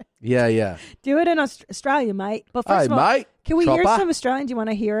script. yeah. Do it in Australia, mate. But Hi, first of all, mate. can we hear Chopper. some Australian? Do you want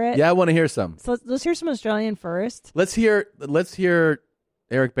to hear it? Yeah, I want to hear some. So let's hear some Australian first. Let's hear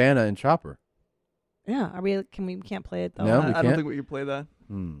Eric Bana and Chopper. Yeah. We can't play it though. No, we I don't can't? think we can play that.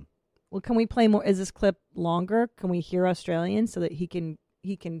 Well, can we play more? Is this clip longer? Can we hear Australian so that he can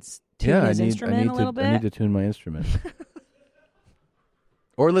tune Yeah, his instrument a little bit? I need to tune my instrument.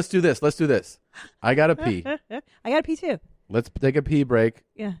 Or let's do this. I got to pee. I got to pee too. Let's take a pee break.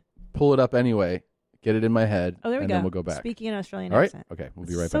 Yeah. Pull it up anyway. Get it in my head. Oh, there we and go. then we'll go back. Speaking in Australian All right? accent. Okay, we'll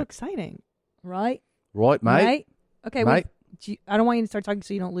be right So back. exciting. Right? Right, mate. Right? Okay, Mate. I don't want you to start talking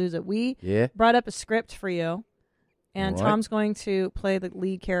so you don't lose it. We Yeah. brought up a script for you, and All right. Tom's going to play the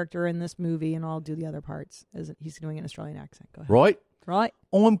lead character in this movie, and I'll do the other parts. He's doing an Australian accent. Go ahead. Right? Right.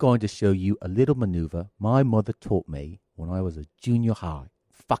 I'm going to show you a little maneuver my mother taught me when I was a junior high.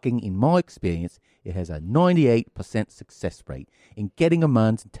 Fucking, in my experience, it has a 98% success rate in getting a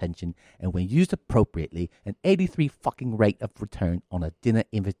man's attention, and when used appropriately, an 83 fucking rate of return on a dinner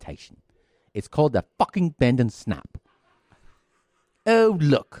invitation. It's called the fucking bend and snap. Oh,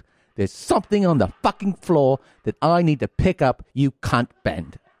 look, there's something on the fucking floor that I need to pick up, you cunt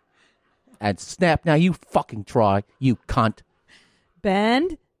bend. And snap, now you fucking try, you cunt.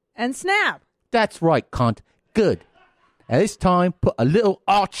 Bend and snap. That's right, cunt. Good. And this time, put a little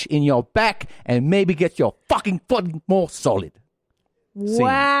arch in your back and maybe get your fucking foot more solid. Scene.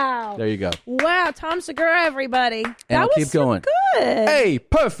 Wow. There you go. Wow, Tom Segura, everybody. And that I'll was keep going. So good. Hey,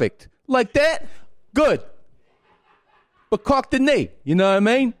 perfect. Like that? Good. But cock the knee. You know what I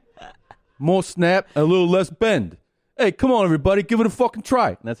mean? More snap, a little less bend. Hey, come on, everybody. Give it a fucking try.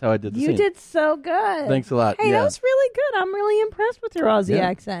 And that's how I did the You scene. did so good. Thanks a lot. Hey, Yeah. that was really good. I'm really impressed with your Aussie Yeah.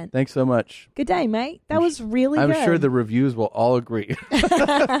 accent. Thanks so much. Good day, mate. That was really I'm good. sure the reviews will all agree.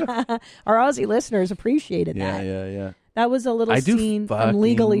 Our Aussie listeners appreciated that. Yeah. That was a little I do scene from fucking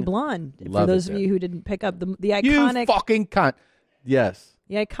Legally Blonde. For love those it, of yeah. you who didn't pick up the You iconic, fucking cunt. Yes.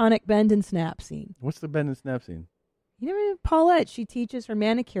 the iconic bend and snap scene. What's the bend and snap scene? You never, Paulette. She teaches her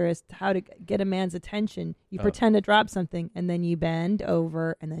manicurist how to get a man's attention. You Oh. pretend to drop something, and then you bend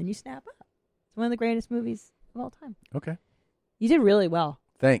over, and then you snap up. It's one of the greatest movies of all time. Okay. You did really well.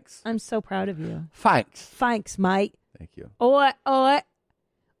 Thanks. I'm so proud of you. Thanks. Thanks, mate. Thank you. Oi, oi.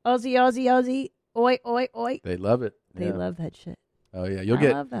 Aussie, Aussie, Aussie. Oi, oi, oi. They love it. They Yeah. love that shit. Oh yeah, you'll I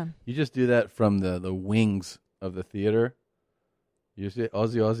get. love them. You just do that from the wings of the theater. You say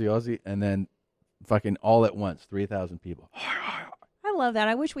Aussie, Aussie, Aussie, and then fucking all at once, 3,000 people. I love that.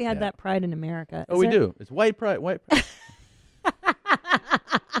 I wish we had that pride in America. Oh, we do. It's white pride. White pride.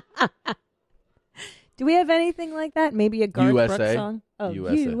 Do we have anything like that? Maybe a Garth USA. Brooks song? Oh,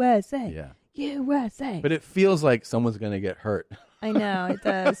 USA. USA. Yeah. USA. But it feels like someone's gonna get hurt. I know, it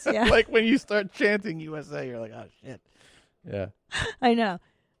does. Yeah. Like when you start chanting USA, you're like, oh shit. Yeah. I know.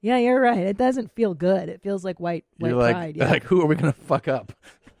 Yeah, you're right. It doesn't feel good. It feels like white You're like, pride. Yeah. like, who are we gonna fuck up?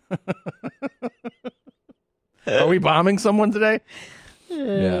 Are we bombing someone today? Yeah.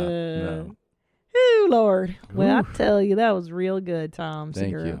 No. Ooh, Lord. Well, Ooh. I tell you, that was real good, Tom. Thank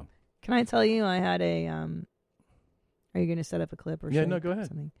Segura. you. Can I tell you, I had a. Are you going to set up a clip or Yeah, should no, I go put ahead.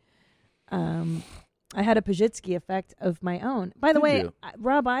 Something? I had a Pajitsky effect of my own. By the Did way, you?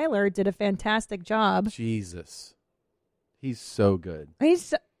 Rob Eiler did a fantastic job. Jesus. He's so good.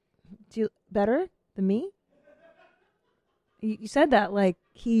 He's better than me. You said that like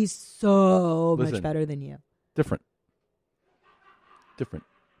he's so much Listen, better than you. Different.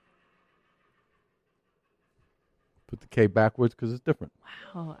 Put the K backwards because it's different.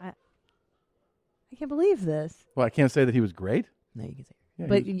 Wow, I can't believe this. Well, I can't say that he was great. No, you can say. Yeah,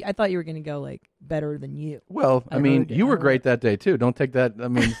 But he was- I thought you were going to go like better than you. Well, I mean, heard- you were I great that day too. Don't take that. I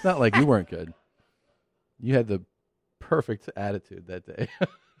mean, it's not like you weren't good. You had the perfect attitude that day.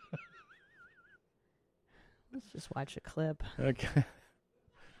 Let's just watch a clip. Okay.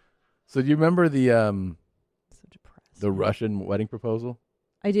 So do you remember the Russian wedding proposal?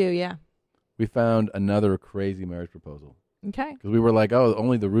 I do, yeah. We found another crazy marriage proposal. Okay. Because we were like, oh,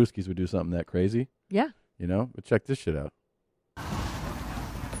 only the Ruskies would do something that crazy. Yeah. You know? But check this shit out.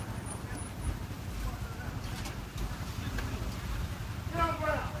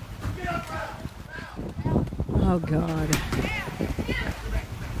 Oh God.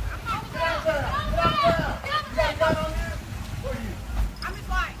 I'm his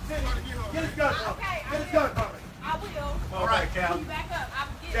wife. Get his gun. Okay, get his gun. I will. All right, Cal. You back up. I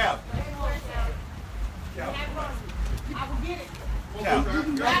will get Cal. it. Cal. I will get it. Cal.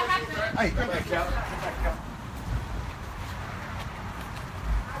 Hey, come back, Cal. Come back, Cal.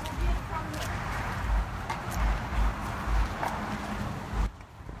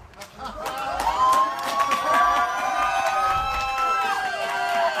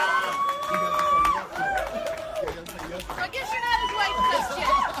 I guess you're not his wife just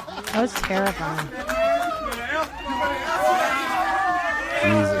yet. That was terrifying.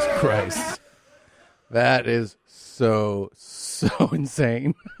 Jesus Christ. That is so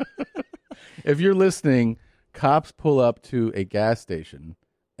insane. If you're listening, cops pull up to a gas station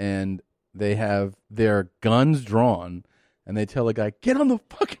and they have their guns drawn and they tell a guy, get on the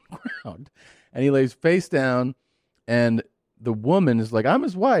fucking ground. And he lays face down and the woman is like, I'm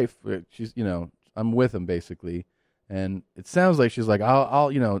his wife. She's, I'm with him basically. And it sounds like she's like,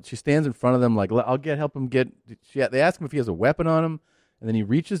 I'll she stands in front of them like, I'll help him get, they ask him if he has a weapon on him. And then he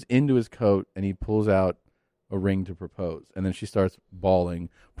reaches into his coat and he pulls out a ring to propose. And then she starts bawling,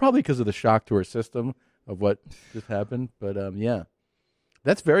 probably because of the shock to her system of what just happened. But yeah,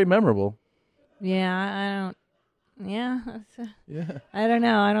 that's very memorable. Yeah, I don't. Yeah. Yeah. I don't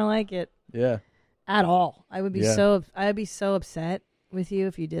know. I don't like it. Yeah. At all. I would be Yeah. I'd be so upset with you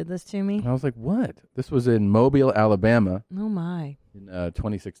if you did this to me. And I was like, what? This was in Mobile, Alabama. Oh my. In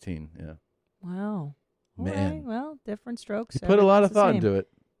 2016. Yeah. Wow. All Man. right, well, different strokes. He put a lot of everyone's the thought same. into it.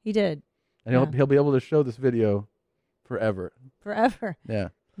 He did. And Yeah. he'll be able to show this video forever. Forever. Yeah.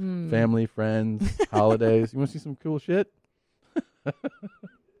 Hmm. Family, friends, holidays. You want to see some cool shit?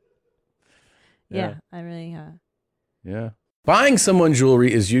 Yeah, I really. Yeah. Buying someone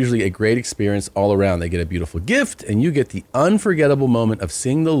jewelry is usually a great experience all around. They get a beautiful gift, and you get the unforgettable moment of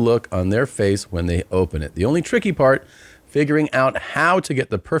seeing the look on their face when they open it. The only tricky part, figuring out how to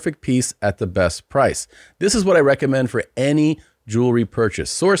get the perfect piece at the best price. This is what I recommend for any jewelry purchase.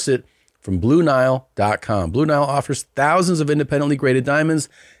 Source it from BlueNile.com. Blue Nile offers thousands of independently graded diamonds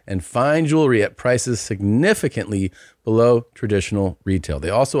and fine jewelry at prices significantly below traditional retail. They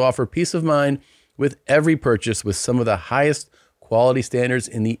also offer peace of mind with every purchase with some of the highest quality standards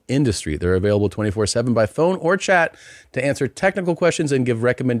in the industry. They're available 24/7 by phone or chat to answer technical questions and give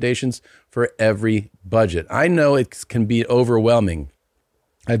recommendations for every budget. I know it can be overwhelming.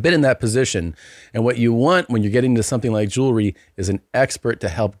 I've been in that position, and what you want when you're getting into something like jewelry is an expert to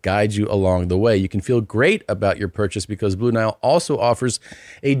help guide you along the way. You can feel great about your purchase because Blue Nile also offers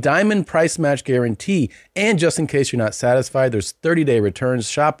a diamond price match guarantee. And just in case you're not satisfied, there's 30-day returns.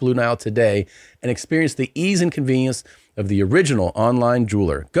 Shop Blue Nile today and experience the ease and convenience of the original online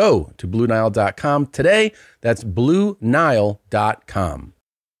jeweler. Go to BlueNile.com today. That's BlueNile.com.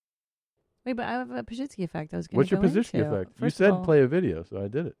 Wait, but I have a Pajitsky effect. I was going to What's your Pajitsky effect? You said play a video, so I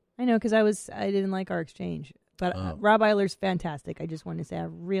did it. I know, because I didn't like our exchange. But Oh. Rob Eiler's fantastic. I just want to say I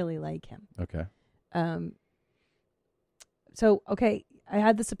really like him. Okay. So, okay, I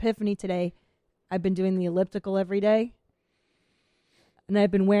had this epiphany today. I've been doing the elliptical every day. And I've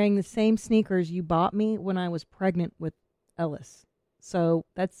been wearing the same sneakers you bought me when I was pregnant with Ellis. So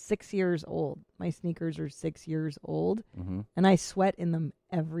that's 6 years old. My sneakers are 6 years old. Mhm. And I sweat in them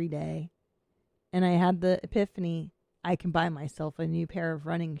every day. And I had the epiphany, I can buy myself a new pair of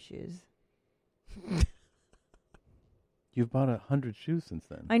running shoes. You've bought 100 shoes since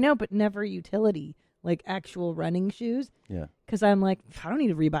then. I know, but never utility, like actual running shoes. Yeah. Because I'm like, I don't need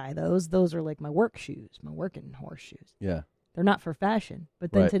to rebuy those. Those are like my work shoes, my working horse shoes. Yeah. They're not for fashion.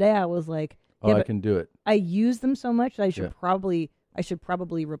 But then Right. today I was like, Oh, yeah, I but can do it. I use them so much that I should Yeah.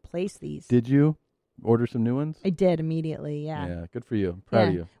 probably replace these. Did you order some new ones? I did immediately, yeah. Yeah, good for you. I'm proud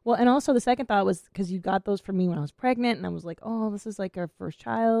of you. Well, and also the second thought was because you got those for me when I was pregnant, and I was like, oh, this is like our first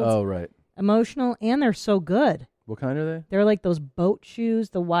child. Oh, right. Emotional, and they're so good. What kind are they? They're like those boat shoes,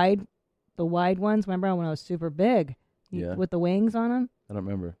 the wide ones. Remember when I was super big? Yeah. With the wings on them? I don't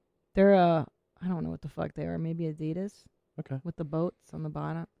remember. They're, I don't know what the fuck they are. Maybe Adidas. Okay. With the boats on the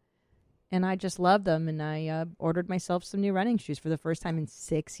bottom. And I just love them, and I ordered myself some new running shoes for the first time in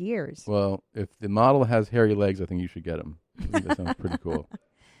 6 years. Well, if the model has hairy legs, I think you should get them. I think that sounds pretty cool.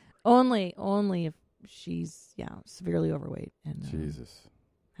 Only if she's, severely overweight and Jesus.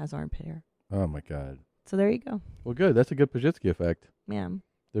 has armpit hair. Oh, my God. So there you go. Well, good. That's a good Pajitsky effect. Yeah.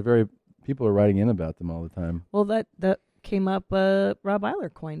 People are writing in about them all the time. Well, that came up. Rob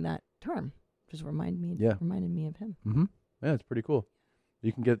Eiler coined that term. Just reminded me of him. Mm-hmm. Yeah, it's pretty cool.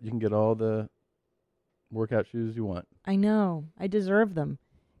 You can get all the workout shoes you want. I know. I deserve them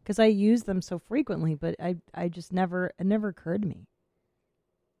because I use them so frequently. But I just never. It never occurred to me.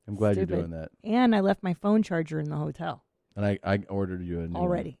 I'm glad Stupid. you're doing that. And I left my phone charger in the hotel. And I ordered you a new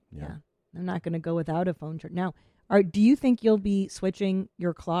already. one. Yeah. I'm not going to go without a phone charger now. Do you think you'll be switching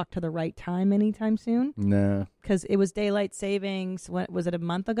your clock to the right time anytime soon? Nah. Because it was daylight savings. What was it, a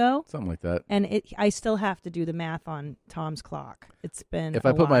month ago? Something like that. And I still have to do the math on Tom's clock. It's been If a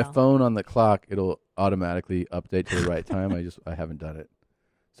I put my while. phone on the clock, it'll automatically update to the right time. I haven't done it.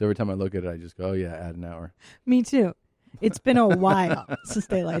 So every time I look at it, I just go, oh yeah, add an hour. Me too. It's been a while since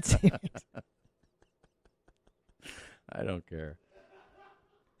daylight savings. I don't care.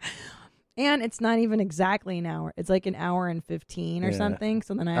 And it's not even exactly an hour. It's like an hour and 15 or Yeah. something.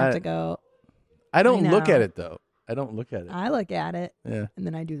 So then I have to go. I don't look know. at it though. I don't look at it. I look at it. Yeah. And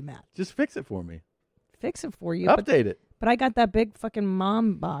then I do the math. Just fix it for me. Fix it for you. Update it. But I got that big fucking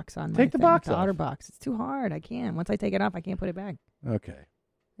mom box on my Take the thing, box the off. otter box. It's too hard. I can't. Once I take it off, I can't put it back. Okay.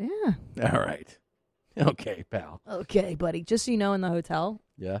 Yeah. All right. Okay, pal. Okay, buddy. Just so you know, in the hotel,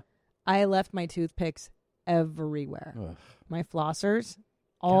 Yeah. I left my toothpicks everywhere. Ugh. My flossers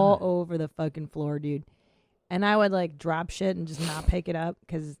all over the fucking floor, dude. And I would like drop shit and just not pick it up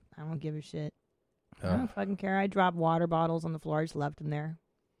because I don't give a shit. I don't fucking care. I drop water bottles on the floor. I just left them there.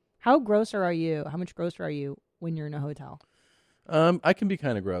 How grosser are you? How much grosser are you when you're in a hotel? I can be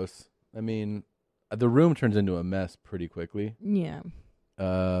kind of gross. I mean, the room turns into a mess pretty quickly. Yeah.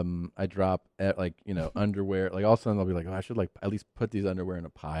 I drop underwear. Like all of a sudden I'll be like, oh, I should like at least put these underwear in a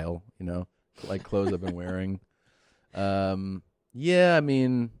pile, like clothes I've been wearing. Yeah, I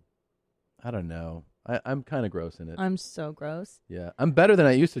mean, I don't know. I'm kind of gross in it. I'm so gross. Yeah, I'm better than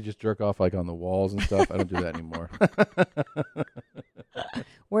I used to just jerk off like on the walls and stuff. I don't do that anymore.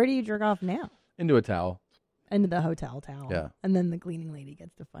 Where do you jerk off now? Into a towel. Into the hotel towel. Yeah. And then the cleaning lady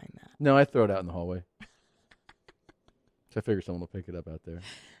gets to find that. No, I throw it out in the hallway. So I figure someone will pick it up out there.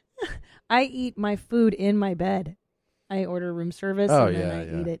 I eat my food in my bed. I order room service and then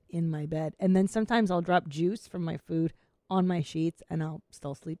I eat it in my bed. And then sometimes I'll drop juice from my food on my sheets and I'll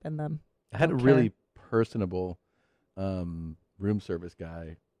still sleep in them. I had a Don't really care. personable room service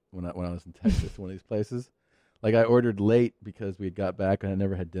guy when I was in Texas, one of these places. Like I ordered late because we had got back and I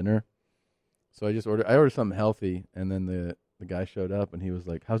never had dinner. So I ordered something healthy, and then the guy showed up and he was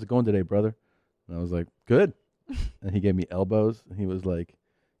like, "How's it going today, brother?" And I was like, "Good." And he gave me elbows and he was like,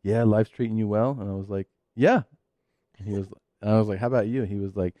 "Yeah, life's treating you well." And I was like, "Yeah." And I was like, "How about you?" And he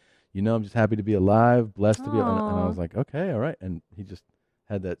was like, "I'm just happy to be alive, blessed to be." And I was like, "Okay, all right." And he just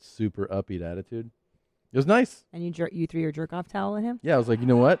had that super upbeat attitude. It was nice. And you threw your jerk off towel at him? Yeah, I was like, "You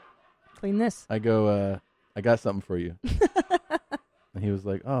know what? Clean this." I go, "I got something for you." And he was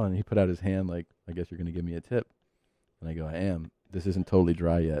like, "Oh," and he put out his hand like, "I guess you're going to give me a tip." And I go, "I am. This isn't totally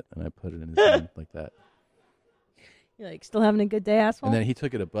dry yet." And I put it in his hand like that. You're like, still having a good day, asshole? And then he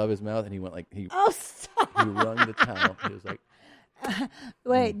took it above his mouth and he went like, stop. He wrung the towel. He was like,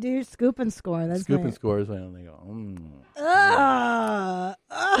 wait, do your scoop and score. That's scoop my- and scores. And they go,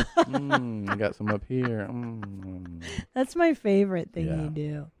 I got some up here. That's my favorite thing Yeah. you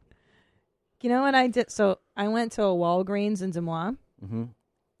do. You know what I did? So I went to a Walgreens in Des Moines,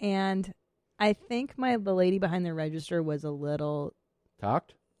 and I think the lady behind the register was a little...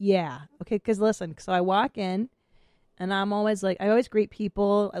 Talked? Yeah. Okay, because listen, so I walk in, and I'm always like, I always greet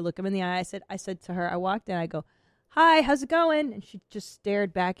people. I look them in the eye. I said to her, I walked in, I go, "Hi, how's it going?" And she just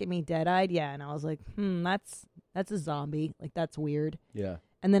stared back at me dead-eyed. Yeah, and I was like, that's a zombie. Like, that's weird. Yeah.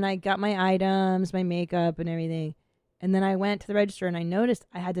 And then I got my items, my makeup and everything. And then I went to the register and I noticed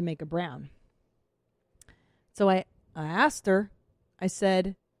I had to make a brown. So I asked her, I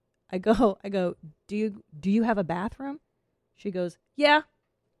said, I go, do you have a bathroom? She goes, yeah.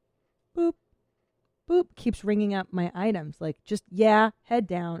 Boop, boop, keeps ringing up my items. Like, just, yeah, head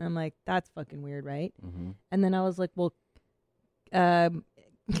down. I'm like, that's fucking weird, right? Mm-hmm. And then I was like, well, I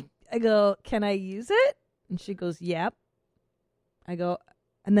go, can I use it? And she goes, yep. I go,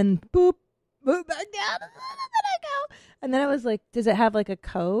 and then boop, boop back down. And then I go. And then I was like, does it have like a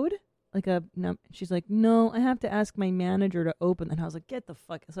code? Like a, no. She's like, no, I have to ask my manager to open. And I was like, get the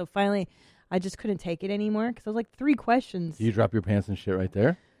fuck. So finally, I just couldn't take it anymore because I was like, 3 questions. You drop your pants and shit right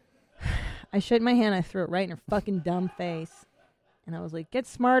there? I shit my hand. I threw it right in her fucking dumb face. And I was like, get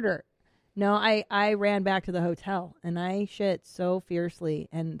smarter. No, I ran back to the hotel and I shit so fiercely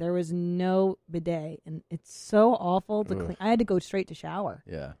and there was no bidet and it's so awful to clean. I had to go straight to shower.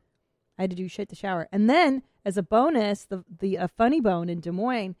 Yeah. I had to do shit to shower. And then as a bonus, the Funny Bone in Des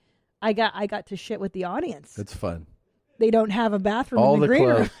Moines, I got to shit with the audience. That's fun. They don't have a bathroom in the green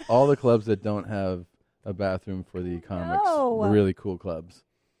room. All the clubs that don't have a bathroom for the comics, really cool clubs.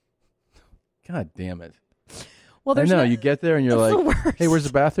 God damn it. Well, I know, you get there and you're like, hey, where's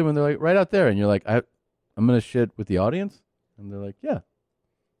the bathroom? And they're like, right out there. And you're like, I'm going to shit with the audience? And they're like, yeah.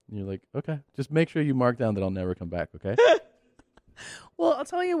 And you're like, okay, just make sure you mark down that I'll never come back, okay? Well, I'll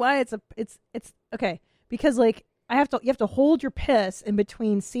tell you why it's okay. Because like, you have to hold your piss in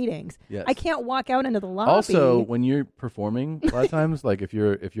between seatings. Yes. I can't walk out into the lobby. Also, when you're performing, a lot of times, like if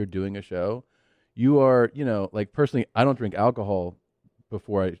you're doing a show, you are, like personally, I don't drink alcohol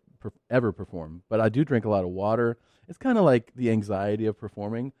before I ever perform, but I do drink a lot of water. It's kind of like the anxiety of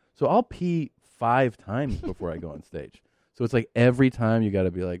performing. So I'll pee 5 times before I go on stage. So it's like every time you got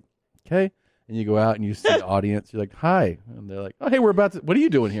to be like, okay. And you go out and you see the audience. You're like, hi. And they're like, oh, hey, we're about to, what are you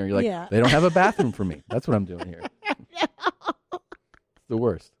doing here? You're like, Yeah. They don't have a bathroom for me. That's what I'm doing here. It's the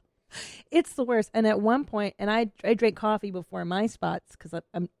worst. It's the worst. And at one point, and I drank coffee before my spots because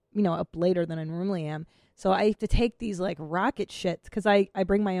I'm up later than I normally am. So I have to take these like rocket shits because I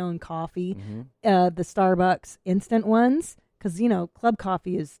bring my own coffee, the Starbucks instant ones, because club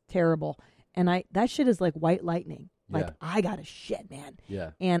coffee is terrible, and that shit is like white lightning. Like I got a shit, man.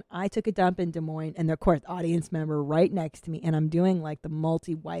 Yeah. And I took a dump in Des Moines, and of course, audience member right next to me, and I'm doing like the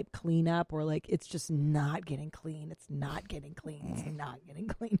multi-wipe cleanup, or like it's just not getting clean. It's not getting clean. It's not getting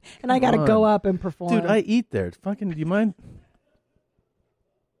clean, and I got to go up and perform. Dude, I eat there. It's fucking. Do you mind?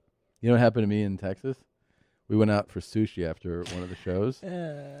 You know what happened to me in Texas? We went out for sushi after one of the shows,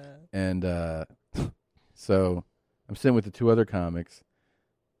 and so I'm sitting with the 2 other comics,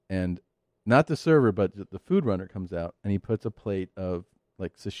 and not the server, but the food runner comes out, and he puts a plate of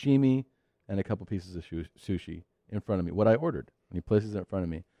like sashimi and a couple pieces of sushi in front of me, what I ordered, and he places it in front of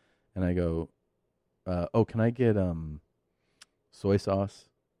me, and I go, oh, can I get soy sauce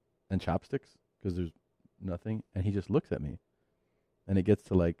and chopsticks? Because there's nothing, and he just looks at me, and it gets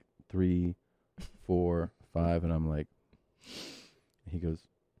to like 3, 4, 5, and I'm like, he goes,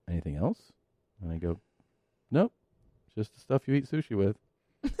 anything else? And I go, nope, just the stuff you eat sushi with.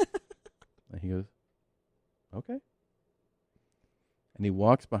 And he goes, okay. And he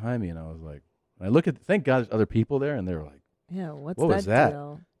walks behind me, and I was like, and I look at, thank God there's other people there, and they were like, yeah, what was that?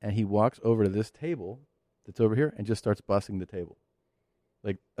 deal? And he walks over to this table that's over here and just starts bussing the table,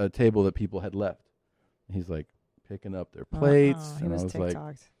 like a table that people had left. And he's like picking up their plates, and I was like,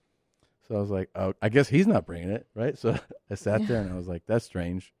 so I was like, oh, I guess he's not bringing it, right? So I sat there, and I was like, that's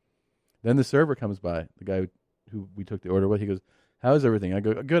strange. Then the server comes by, the guy who we took the order with. He goes, how is everything? I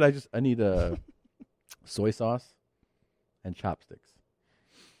go, good. I need soy sauce and chopsticks.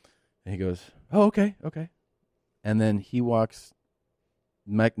 And he goes, oh, okay. And then he walks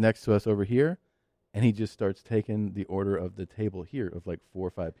next to us over here, and he just starts taking the order of the table here of like 4 or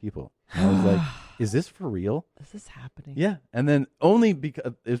 5 people. And I was like, is this for real? Is this happening? Yeah. And then only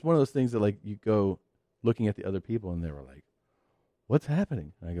because it's one of those things that like you go looking at the other people, and they were like, what's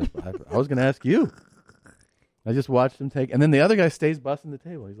happening? And I go, I was going to ask you. I just watched him take, and then the other guy stays bussing the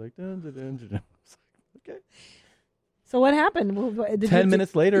table. He's like, dun, dun, dun, dun, dun. Okay. So what happened? Did 10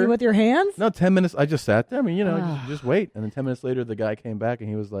 minutes later. With your hands? No, 10 minutes. I just sat there. I mean, just wait. And then 10 minutes later, the guy came back, and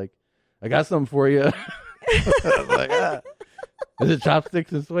he was like, I got something for you. I was like, is it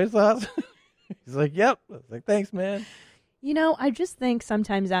chopsticks and soy sauce? He's like, yep. I was like, thanks, man. I just think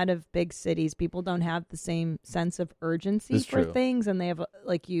sometimes out of big cities, people don't have the same sense of urgency for things, and they have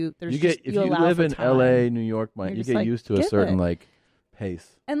like you. There's if you live in L.A., New York, you get used to a certain like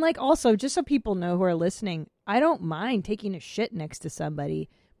pace. And like also, just so people know who are listening, I don't mind taking a shit next to somebody,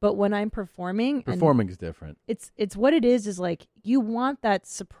 But when I'm performing, Performing is different. It's what it is like you want that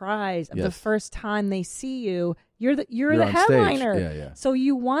surprise of the Yes. first time they see you. You're the You're on stage. headliner. Yeah, yeah. So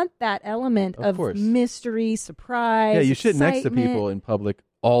you want that element of course. mystery, surprise. Yeah, you sit next to excitement. people in public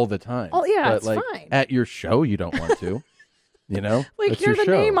all the time. Oh, yeah, but it's like fine. at your show, you don't want to. You know, Like That's you're your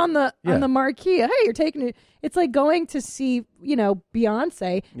the show. name on the Yeah. marquee. Hey, you're taking it. It's like going to see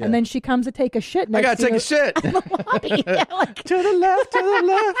Beyonce, Yeah. and then she comes to take a shit. I Next gotta to take you a shit. in the lobby. Yeah, like, to the left, to the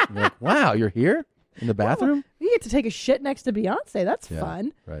left. You're like, wow, you're here in the bathroom. you get to take a shit next to Beyonce. That's Yeah,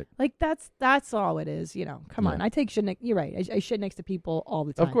 fun. right. Like that's all it is. Come on. I take shit. You're right. I shit next to people all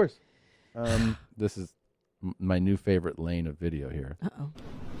the time. Of course. This is my new favorite lane of video here. Uh-oh.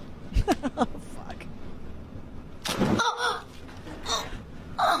 Oh, fuck.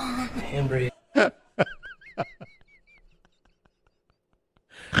 Handbrake.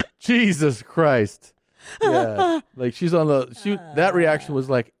 Jesus Christ. Yeah. Like she's on that reaction was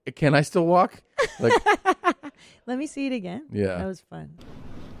like, can I still walk? Like, Let me see it again. Yeah. That was fun.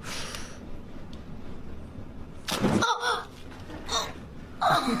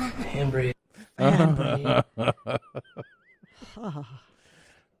 Handbrake.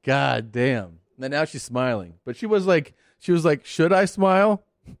 God damn. And now she's smiling. But she was like, should I smile?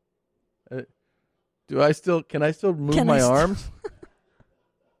 Can I still move my arms?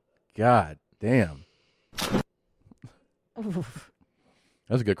 God damn. That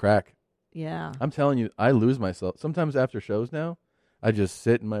was a good crack. Yeah. I'm telling you, I lose myself. Sometimes after shows now, I just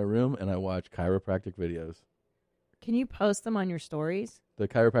sit in my room and I watch chiropractic videos. Can you post them on your stories? The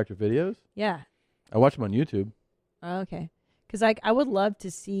chiropractic videos? Yeah. I watch them on YouTube. Oh, okay. Because I would love to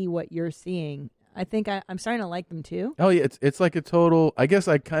see what you're seeing. I think I'm starting to like them too. Oh yeah, it's like a total. I guess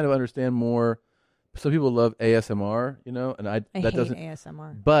I kind of understand more. Some people love ASMR, and I that hate doesn't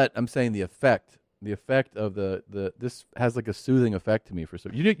ASMR. But I'm saying the effect of the this has like a soothing effect to me for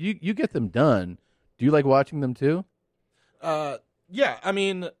some. You get them done. Do you like watching them too? Yeah, I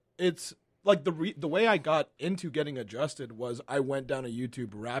mean, it's like the way I got into getting adjusted was I went down a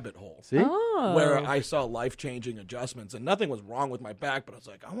YouTube rabbit hole. See? Where I saw life-changing adjustments, and nothing was wrong with my back, but I was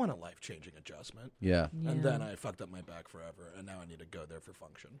like, I want a life-changing adjustment. Yeah. And then I fucked up my back forever, and now I need to go there for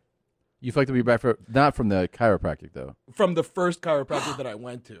function. You fucked up your back not from the chiropractic though. From the first chiropractor that I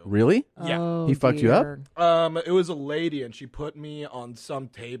went to. Really? Yeah. Oh, He fucked you up? It was a lady, and she put me on some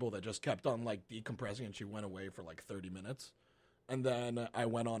table that just kept on like decompressing, and she went away for like 30 minutes. And then I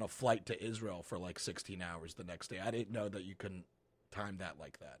went on a flight to Israel for like 16 hours the next day. I didn't know that you couldn't time that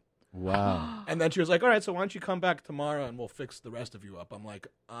like that. Wow. And then she was like, all right, so why don't you come back tomorrow and we'll fix the rest of you up. I'm like,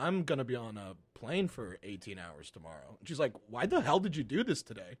 I'm going to be on a plane for 18 hours tomorrow. And she's like, why the hell did you do this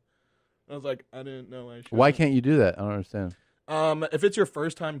today? I was like, I didn't know I should. Why can't you do that? I don't understand. If it's your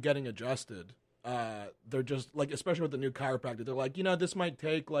first time getting adjusted, they're just like, especially with the new chiropractor, they're like, this might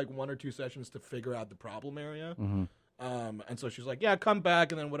take like 1 or 2 sessions to figure out the problem area. Mm-hmm. And so she's like, yeah, come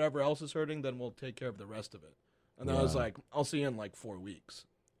back, and then whatever else is hurting, then we'll take care of the rest of it. And then I was Wow. like, I'll see you in like 4 weeks.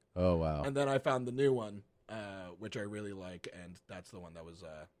 Oh wow. And then I found the new one, which I really like, and that's the one that was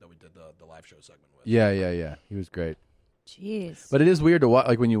that we did the live show segment with. Yeah. He was great. Jeez. But it is weird to watch,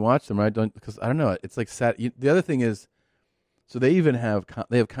 like when you watch them, right? Because I don't know, it's like sad. The other thing is, so they even have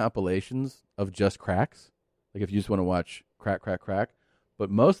compilations of just cracks. Like if you just want to watch crack. But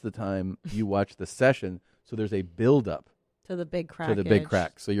most of the time, you watch the session, so there's a build up To the big crack. to the big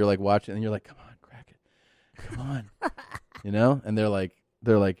crack. So you're like watching, and you're like, come on, crack it, come on, And they're like,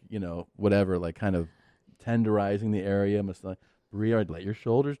 whatever, like kind of tenderizing the area. Must like breathe, let your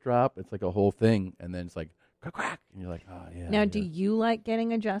shoulders drop. It's like a whole thing, and then it's like crack, and you're like, oh yeah. Now, do you like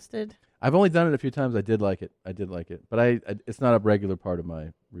getting adjusted? I've only done it a few times. I did like it, but I it's not a regular part of my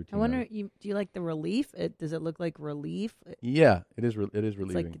routine. I wonder, do you like the relief? Does it look like relief? Yeah, it is. It is It's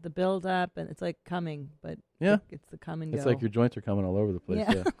relieving. like the build up, and it's like coming, but Yeah. it's the come and go. It's like your joints are coming all over the place.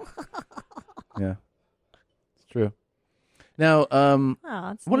 Yeah. Yeah, it's true. Now, I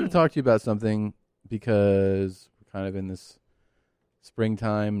that's wanted to neat. talk to you about something because we're kind of in this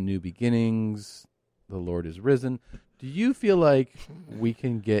springtime, new beginnings. The Lord is risen. Do you feel like we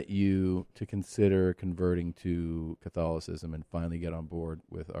can get you to consider converting to Catholicism and finally get on board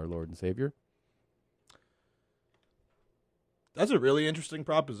with our Lord and Savior? That's a really interesting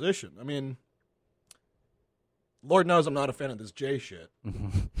proposition. I mean, Lord knows I'm not a fan of this J shit.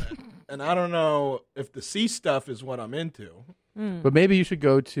 And I don't know if the C stuff is what I'm into. But maybe you should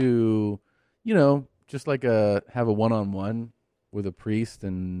go to, just like have a one-on-one with a priest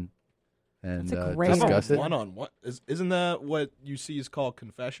and discuss it. One-on-one. Isn't that what you see is called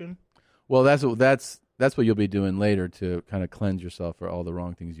confession? Well, that's that's what you'll be doing later to kind of cleanse yourself for all the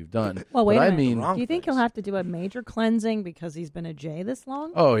wrong things you've done. Well, wait But a I minute. mean, Do you think he'll have to do a major cleansing because he's been a J this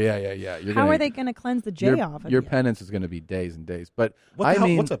long? oh yeah. How are they going to cleanse the J your, off of your you? penance is going to be days and days. But What I the hell-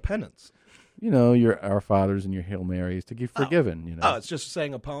 mean, what's a penance? You know, your Our Fathers and your Hail Marys to get forgiven. You know, Oh, it's just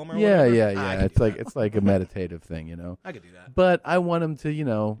saying a poem or yeah, whatever? yeah, Ah, I yeah. could It's do like that. it's like a meditative thing. You know, I could do that. But I want him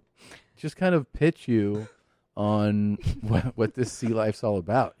to, just kind of pitch you on what this sea life's all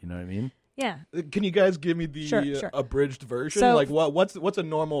about. You know what I mean? Yeah. Can you guys give me the Sure. abridged version? So- like what's a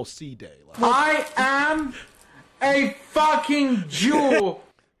normal sea day like? I am a fucking Jew.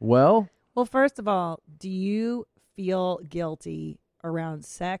 Well, first of all, do you feel guilty around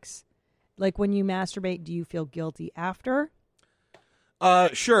sex? Like when you masturbate, do you feel guilty after?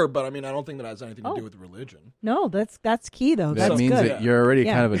 Sure, but I mean, I don't think that has anything to do with religion. No, that's key though. that That's means good. that you're already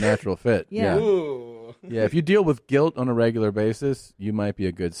Yeah. kind of a natural fit. Yeah. Ooh. Yeah. If you deal with guilt on a regular basis, you might be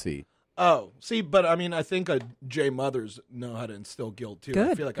a good C. Oh, see, but I mean, I think J mothers know how to instill guilt too. I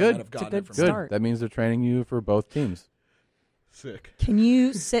Good. feel like I Good. might have gotten good it from Good. start. That means they're training you for both teams. Sick. Can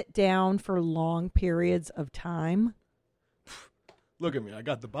you sit down for long periods of time? Look at me, I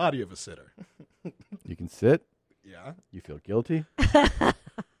got the body of a sitter. You can sit. Yeah. You feel guilty.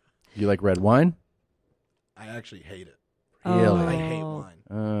 You like red wine? I actually hate it. Really? I hate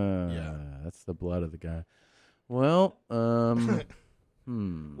wine. Yeah. That's the blood of the guy. Well,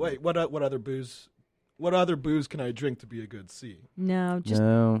 Wait, what other booze? What other booze can I drink to be a good C? No, just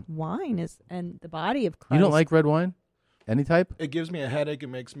No. wine is and the body of Christ. You don't like red wine? Any type? It gives me a headache. It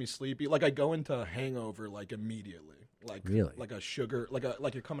makes me sleepy. Like I go into a hangover like immediately. Like Really? like a sugar like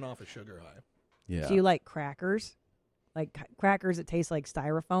you're coming off a sugar high. Yeah. Do you like crackers? Like crackers that taste like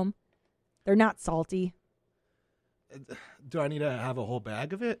styrofoam? They're not salty. Do I need to have a whole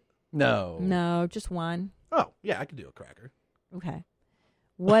bag of it? No. No, just one. Oh yeah, I could do a cracker. Okay.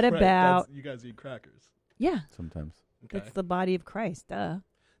 What Right, about you guys eat crackers? Yeah. Sometimes. Okay. It's the body of Christ, duh.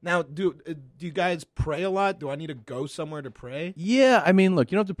 Now, do you guys pray a lot? Do I need to go somewhere to pray? Yeah, I mean,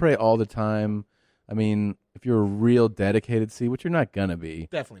 look, you don't have to pray all the time. I mean, if you're a real dedicated C, which you're not gonna be,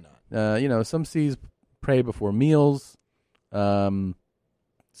 Definitely not. Some C's pray before meals. Some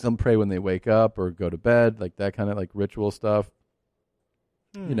pray when they wake up or go to bed, like that kind of like ritual stuff.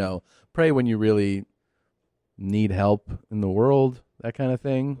 Pray when you really need help in the world, that kind of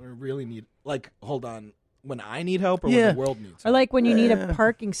thing. I really need hold on. When I need help or Yeah. when the world needs Or help? like when you need a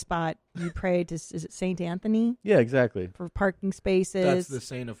parking spot, you pray to is it Saint Anthony Yeah, exactly. for parking spaces? That's the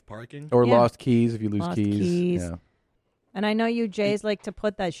saint of parking. Or Yeah. lost keys if you lose Lost keys. keys. Yeah. And I know you Jays like to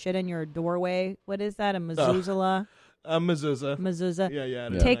put that shit in your doorway. What is that? A mezuzah? Mezuzah. Mezuzah.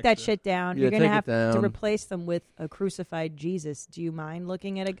 Yeah. Take that shit down. Yeah, You're gonna take it have to down. replace them with a crucified Jesus. Do you mind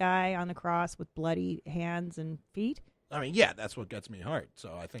looking at a guy on the cross with bloody hands and feet? I mean, yeah, that's what gets me hard.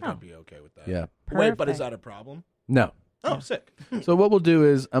 So I think Oh. I'd be okay with that. Yeah. Wait, but is Perfect. that a problem? No. Oh, sick. So what we'll do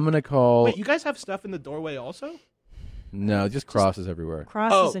is I'm gonna call. Wait, you guys have stuff in the doorway also? No, just crosses everywhere.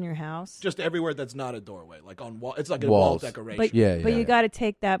 Crosses in your house. Just everywhere that's not a doorway, like on wall. It's like a wall Walls. decoration. But Yeah, but yeah. you got to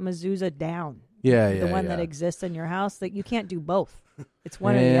take that mezuzah down. Yeah, the yeah, one that yeah. exists in your house. That you can't do both. It's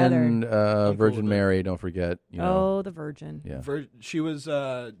one or the other. And cool Virgin with it. Mary, don't forget. Oh, the Virgin. Yeah. She was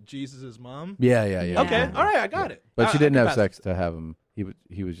Jesus' mom? Yeah. Okay, yeah. all right, I got it. But she I didn't can have pass sex to have him.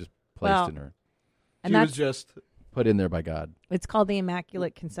 He was just placed Well, in her. And She was that's just Put in there by God. it's called the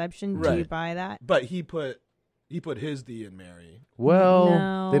Immaculate Conception. Do you Right. buy that? But he put his D in Mary. Well,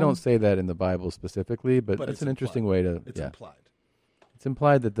 No. they don't say that in the Bible specifically, but But that's it's an interesting way to. It's yeah. implied. It's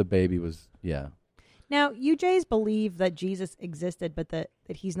implied that the baby was. Yeah. Now, you Jays believe that Jesus existed, but that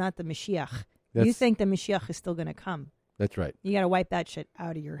he's not the Mashiach. You That's- think the Mashiach is still going to come. That's right. You got to wipe that shit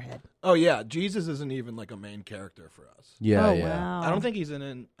out of your head. Oh yeah, Jesus isn't even like a main character for us. Yeah, Oh, yeah. wow. I don't think he's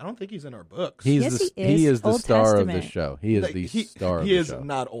in our books. He's Yes, the he he is. is the Old star of the Testament. show. He is Like, the star of he the is show.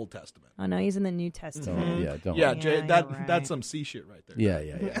 not Old Testament. Oh, no, he's in the New Testament. Yeah, don't. Yeah, worry. Jay, you're that's right. some C shit right there.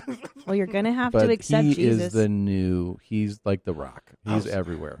 Yeah. Well, you're going to have But to accept he Jesus. is the new. He's like the Rock. He's Oh,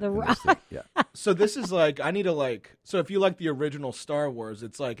 everywhere. The in this Rock. thing. Yeah. So this is like I need to like. So if you like the original Star Wars,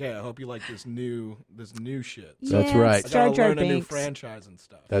 it's like, hey, I hope you like this new shit. So That's Yeah, right. I Jar gotta Jar learn a new Binks. franchise and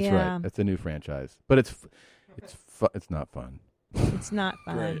stuff. That's Yeah. right. It's a new franchise, but it's not fun. It's not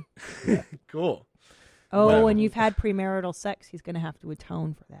fun. Great. Cool. Oh, Wow. and you've had premarital sex. He's going to have to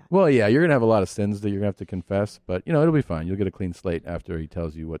atone for that. Well, yeah, you're gonna have a lot of sins that you're gonna have to confess, but it'll be fine. You'll get a clean slate after he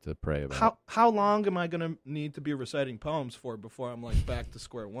tells you what to pray about. How long am I gonna need to be reciting poems for before I'm like back to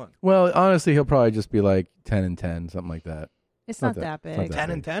square one? Well, honestly, he'll probably just be like 10 and 10, something like that. It's not that it's big. not that 10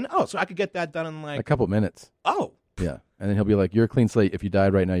 big. and 10? Oh, so I could get that done in like A couple minutes. Oh. Yeah, and then he'll be like, "You're a clean slate. If you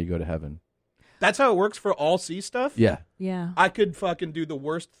died right now, you go to heaven." That's how it works for all C stuff? Yeah. Yeah. I could fucking do the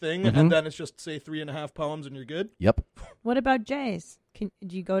worst thing, Mhm. and then it's just say 3.5 poems and you're good? Yep. What about Jay's? Do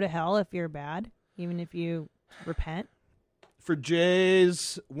you go to hell if you're bad, even if you repent? For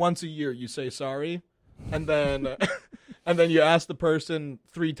J's, once a year you say sorry, and then and then you ask the person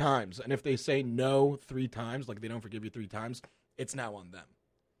 3 times, and if they say no 3 times, like they don't forgive you 3 times, it's now on them.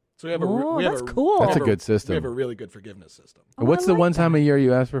 So we have that's cool. That's a good system. We have a really good forgiveness system. What's the one time a year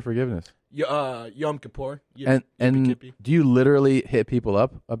you ask for forgiveness? Yom Kippur. And do you literally hit people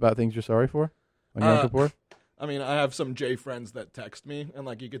up about things you're sorry for on Yom Kippur? I mean, I have some J friends that text me, and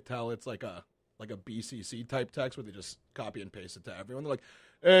like you could tell it's like a BCC type text where they just copy and paste it to everyone. They're like,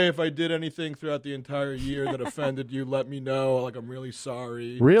 "Hey, if I did anything throughout the entire year that offended you, let me know. Like, I'm really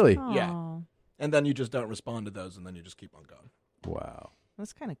sorry." Really? Yeah. And then you just don't respond to those, and then you just keep on going. Wow.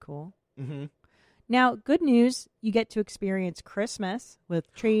 That's kind of cool. Mm-hmm. Now, good news, you get to experience Christmas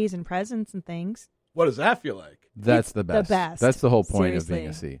with trees and presents and things. What does that feel like? That's It's the best. the best. That's the whole point of Seriously. being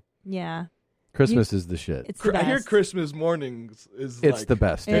a C. Yeah. Christmas is the shit. It's the I hear best. Christmas mornings is It's like, the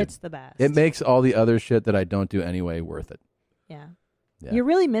best. dude. It's the best. It makes all the other shit that I don't do anyway worth it. Yeah. Yeah. You're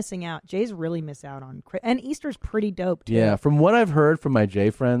really missing out. Jay's really miss out on and Easter's pretty dope too. Yeah, from what I've heard from my J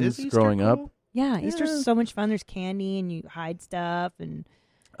friends Is Easter growing up, cool? Yeah, Easter's so much fun. There's candy and you hide stuff and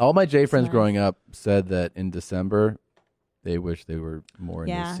all my J friends nice. growing up said that in December they wish they were more in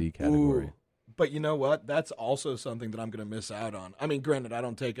Yeah. the C category. Ooh. But you know what? That's also something that I'm going to miss out on. I mean, granted, I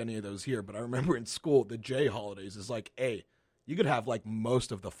don't take any of those here, but I remember in school, the J holidays is like, hey, you could have like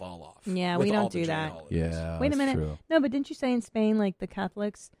most of the fall off. Yeah, with we all don't the do J that. holidays. Yeah. Wait a that's minute. true. No, but didn't you say in Spain like the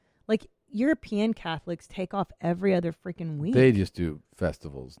Catholics, like European Catholics take off every other freaking week? They just do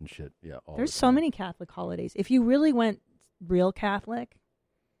festivals and shit. Yeah. All There's the so many Catholic holidays. If you really went real Catholic,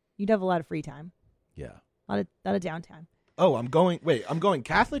 you'd have a lot of free time. Yeah. A lot of downtime. Oh, I'm going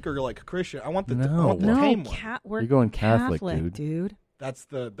Catholic or like Christian? I want the No. tame one. We're You're going Catholic, dude. That's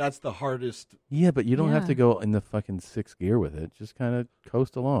the hardest. Yeah, but you don't have Yeah. to go in the fucking sixth gear with it. Just kind of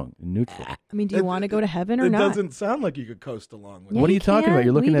coast along in neutral. I mean, do you want to go to heaven or it not? doesn't sound like you could coast along with What are you talking about?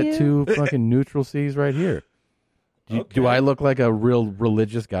 You're looking We at do. two fucking neutral C's right here. Do I look like a real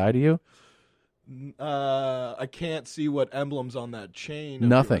religious guy to you? I can't see what emblems on that chain.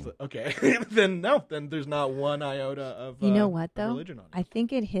 Nothing. Okay, then there's not one iota of. You know what though? Religion on it. I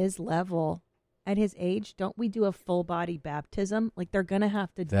think at his level, at his age, don't we do a full body baptism? Like they're gonna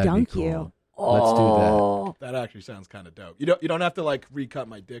have to That'd be dunk cool. you. Let's do That actually sounds kind of dope. You don't have to like recut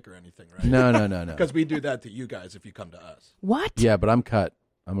my dick or anything, right? No. Because we do that to you guys if you come to us. What? Yeah, but I'm cut.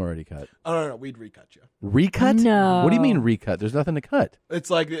 I'm already cut. Oh no, we'd recut you. Recut? No. What do you mean recut? There's nothing to cut. It's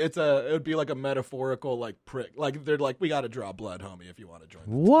like it would be like a metaphorical like prick. Like they're like, we got to draw blood, homie, if you want to join.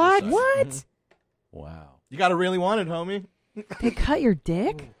 What? What? Wow. You got to really want it, homie. They cut your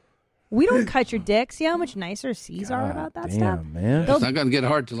dick? We don't cut your dick. See how much nicer C's are God about that damn, stuff? man. It's not going to get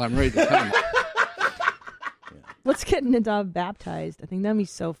hard till I'm ready to come. Let's get Nadav baptized. I think that'd be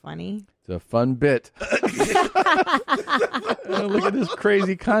so funny. It's a fun bit. Look at this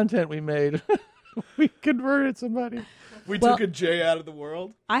crazy content we made. We converted somebody. We Well- took a J out of the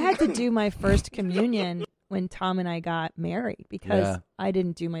world. I had to do my first communion when Tom and I got married because Yeah. I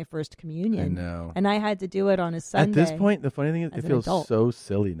didn't do my first communion. I know. And I had to do it on a Sunday. At this point, the funny thing is, as it an feels adult. so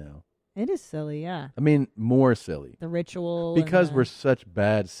silly now. It is silly, yeah. I mean, more silly. The ritual. and Because the- we're such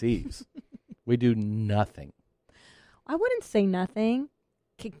bad C's. We do nothing. I wouldn't say nothing.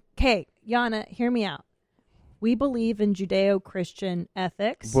 Okay, Yana, hear me out. We believe in Judeo-Christian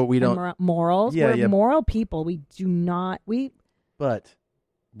ethics, But we and don't- morals. Yeah, we're yeah. moral people. We do not. But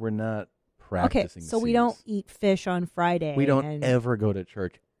we're not practicing Okay, so we don't Cs. eat fish on Friday. We don't and- ever go to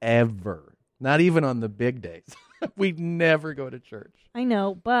church. Ever. Not even on the big days. We never go to church. I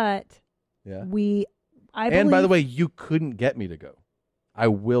know, but Yeah. I And by the believe- way, you couldn't get me to go. I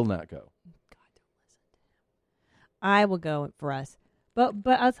will not go. I will go for us. But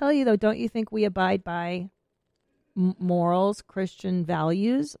I'll tell you though, don't you think we abide by morals, Christian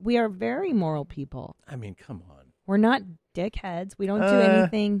values? We are very moral people. I mean, come on. We're not dickheads. We don't do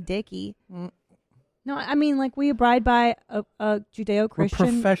anything dicky. No, I mean like we abide by a We're Judeo-Christian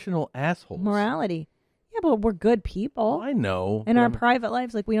professional assholes. morality. Yeah, but we're good people. I know. In but our I'm- private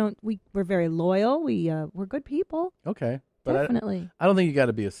lives, like we're very loyal. We're good people. Okay. But Definitely. I don't think you got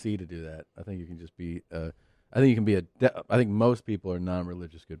to be a C to do that. I think you can just be. I think you can be I think most people are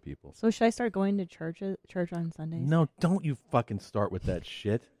non-religious good people. So should I start going to church on Sundays? No, don't you fucking start with that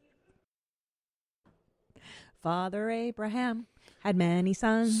shit. Father Abraham had many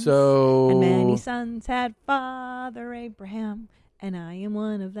sons. So- and many sons had Father Abraham, and I am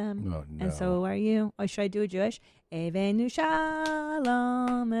one of them. Oh, no. And so are you. Oh, should I do a Jewish? Evenu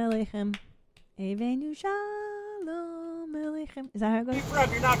shalom aleichem. Avenu Shalom Aleichem. Is that how it goes? Where you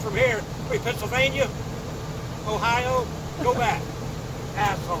from? You're not from here. Wait, Pennsylvania? Ohio? Go back.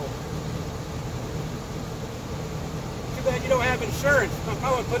 Asshole. Too bad you don't have insurance. I'm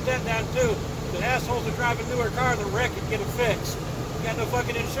probably put that down too. The assholes that drive a newer car that wreck it, get it fixed. You got no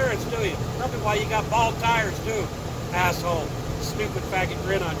fucking insurance, do you? Probably why you got bald tires too. Asshole. Stupid faggot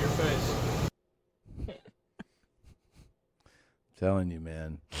grin on your face. Telling you,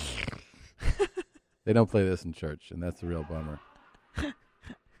 man. They don't play this in church, and that's the real bummer.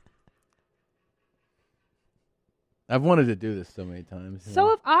 I've wanted to do this so many times. So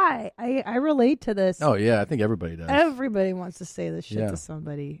have I. I relate to this. Oh, yeah, I think everybody does. Everybody wants to say this shit Yeah. to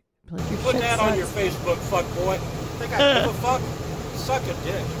somebody. Like, your Put shit that on your sucks. Facebook, fuck boy. Think I give a fuck? Suck a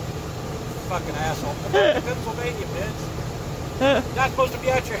dick. Fucking asshole. Come back to Pennsylvania, bitch. You're not supposed to be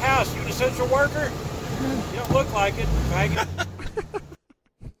at your house. You an essential worker? You don't look like it, faggot.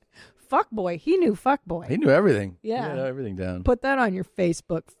 Fuckboy. He knew fuckboy. He knew everything. Yeah. He had everything down. Put that on your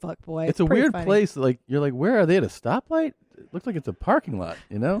Facebook, fuckboy. It's a pretty weird funny. place. Like you're like, where are they at a stoplight? It looks like it's a parking lot.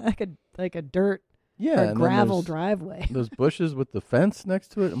 You know, like a dirt yeah, or and then gravel there's driveway. Those bushes with the fence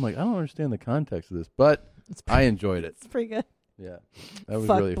next to it. I'm like, I don't understand the context of this, but I enjoyed it. It's pretty good. Yeah, that was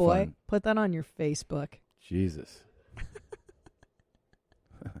Fuck really boy. fun. Put that on your Facebook. Jesus.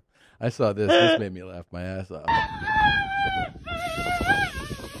 I saw this. This made me laugh my ass off.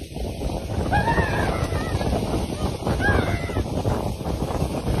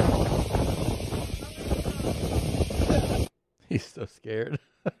 He's so scared.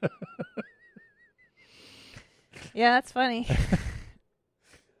 Yeah, that's funny.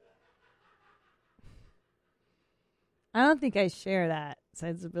 I don't think I share that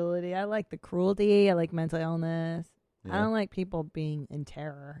sensibility. I like the cruelty. I like mental illness. I Yeah. don't like people being in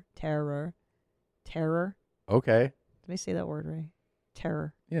terror. Terror. Okay. Did I say that word right?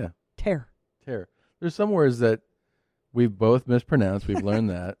 Terror. Yeah. Terror. There's some words that we've both mispronounced. We've learned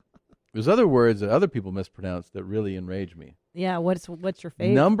that. There's other words that other people mispronounce that really enrage me. Yeah. What's your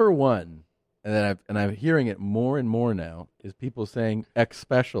favorite? Number one, and I'm hearing it more and more now, is people saying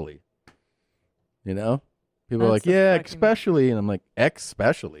especially. You know? People are like, That's a yeah, fucking- especially, and I'm like,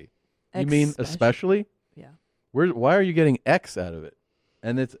 especially? You mean especially? Yeah. Why are you getting X out of it?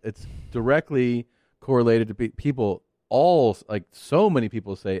 And it's directly correlated to people. So many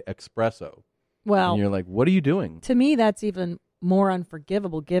people say espresso. Well, and you're like, what are you doing? To me, that's even more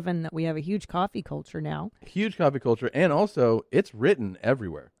unforgivable, given that we have a huge coffee culture now. Huge coffee culture, and also it's written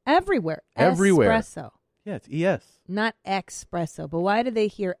everywhere. Everywhere. Everywhere. Espresso. Yeah, it's ES. Not espresso. But why do they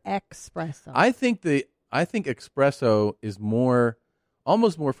hear espresso? I think espresso is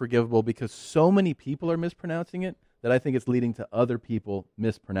almost more forgivable because so many people are mispronouncing it that I think it's leading to other people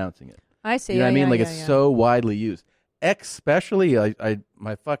mispronouncing it. I see. You know what I mean? Yeah, Like yeah, it's yeah. so widely used. Especially, I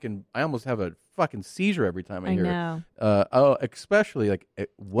almost have a fucking seizure every time I I hear know. it. Especially, like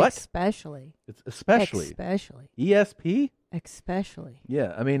what? Especially. It's especially. Especially. ESP? Especially.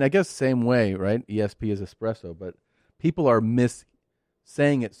 Yeah, I mean, I guess same way, right? ESP is espresso, but people are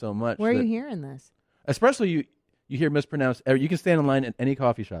saying it so much. Where are that- you hearing this? Espresso, you hear mispronounced. You can stand in line at any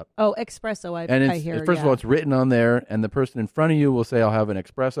coffee shop. Oh, espresso. I And hear. first of all, yeah. it's written on there, and the person in front of you will say, "I'll have an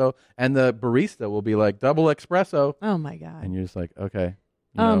espresso," and the barista will be like, "Double espresso." Oh my god! And you're just like, "Okay."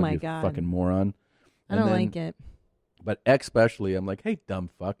 Oh my you God. fucking moron! I And don't then- like it. But especially, I'm like, "Hey, dumb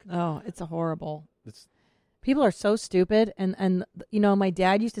fuck." Oh, it's a horrible. It's People are so stupid, and my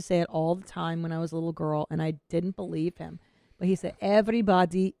dad used to say it all the time when I was a little girl, and I didn't believe him. But he said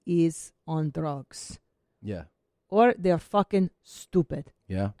everybody is on drugs. Yeah. Or they're fucking stupid.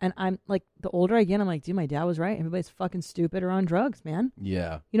 Yeah. And I'm like, the older I get, I'm like, dude, my dad was right. Everybody's fucking stupid or on drugs, man.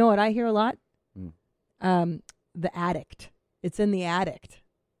 Yeah. You know what I hear a lot? Mm. The addict. It's in the addict.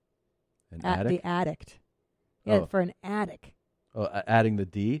 An The addict? addict. Yeah, Oh. for an addict. Oh, adding the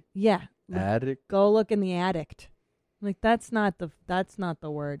D. Yeah. Addict. Go look in the addict. I'm like, that's not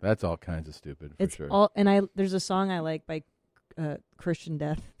the word. That's all kinds of stupid for It's sure. all, and there's a song I like by Christian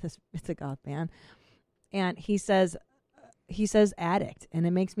Death. It's a goth band, and he says addict, and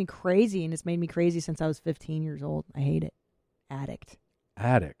it makes me crazy, and it's made me crazy since I was 15 years old. I hate it. Addict.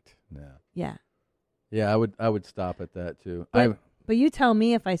 Addict. No. Yeah. Yeah, I would stop at that too. But you tell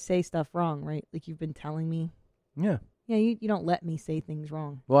me if I say stuff wrong, right? Like you've been telling me. Yeah. Yeah, you don't let me say things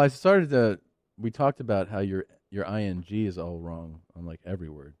wrong. Well, we talked about how your ing is all wrong on like every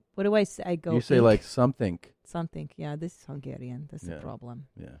word. What do I say? I go. You say ink. like something. Something. Yeah, this is Hungarian. That's the problem.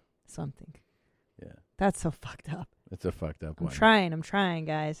 Yeah. Something. Yeah. That's so fucked up. It's a fucked up I'm one. trying,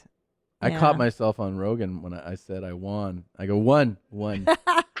 guys. I Yeah. caught myself on Rogan when I said I won. I go, won.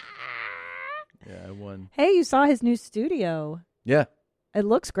 Yeah, I won. Hey, you saw his new studio. Yeah. It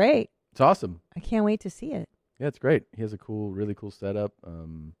looks great. It's awesome. I can't wait to see it. Yeah, it's great. He has a really cool setup.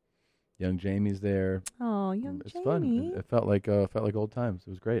 Young Jamie's there. Oh, young It's Jamie. fun. It felt like old times. It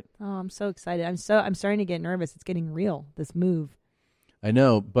was great. Oh, I'm so excited. I'm starting to get nervous. It's getting real, this move. I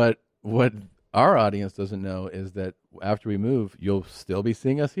know, but what our audience doesn't know is that after we move, you'll still be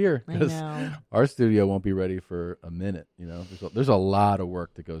seeing us here. I know. Our studio won't be ready for a minute. There's a lot of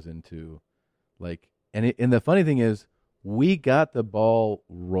work that goes into, and the funny thing is, we got the ball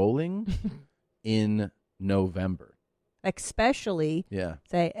rolling in November. Especially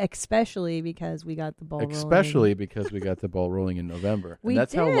because we got the ball rolling. Especially because we got the ball rolling in November. We and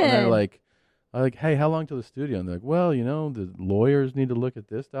that's did. how they're like, hey, how long till the studio? And they're like, well, the lawyers need to look at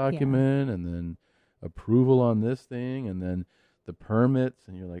this document and then approval on this thing and then the permits.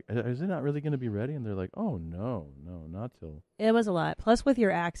 And you're like, is it not really going to be ready? And they're like, oh, no, not till. It was a lot. Plus, with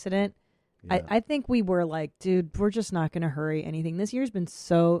your accident, Yeah. I think we were like, dude, we're just not going to hurry anything. This year's been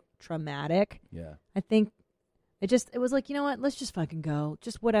so traumatic. Yeah. I think it was like, you know what? Let's just fucking go.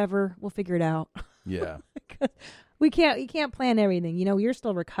 Just whatever. We'll figure it out. Yeah. You can't plan everything. You're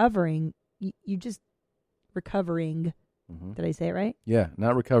still recovering. You just recovering. Mm-hmm. Did I say it right? Yeah,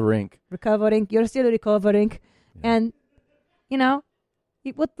 not recovering. Recovering. You're still recovering. Yeah. And,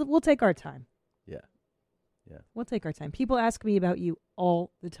 we'll take our time. Yeah. Yeah. We'll take our time. People ask me about you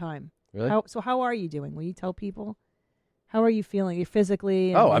all the time. Really? How are you doing? Will you tell people? How are you feeling? You're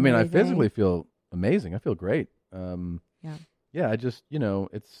physically? I physically feel amazing. I feel great. Yeah. Yeah, I just,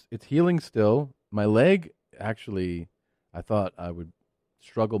 it's healing still. My leg, actually, I thought I would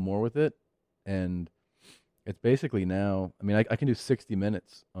struggle more with it. And it's basically now, I can do 60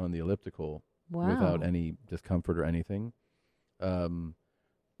 minutes on the elliptical without any discomfort or anything.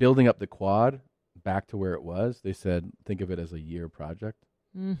 Building up the quad back to where it was, they said, think of it as a year project.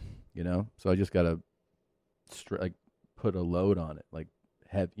 Mm. So I just got to put a load on it,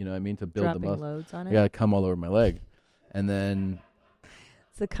 to build Dropping the muscle. loads on it? I got to come all over my leg. And then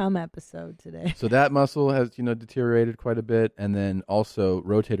it's a cum episode today. So that muscle has, deteriorated quite a bit. And then also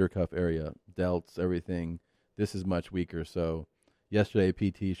rotator cuff area, delts, everything. This is much weaker. So yesterday,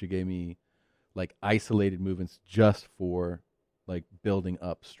 PT, she gave me isolated movements just for building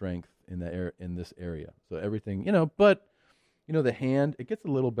up strength in this area. So everything, but the hand, it gets a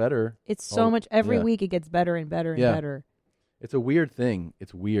little better. It's so much every week. It gets better and better and better. It's a weird thing.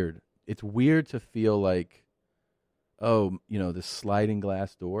 It's weird. It's weird to feel like, this sliding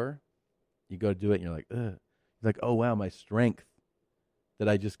glass door. You go to do it and you're like, ugh. You're like, oh wow, my strength that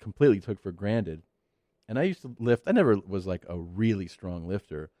I just completely took for granted. And I used to lift. I never was a really strong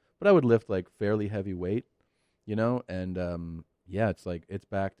lifter, but I would lift fairly heavy weight, and it's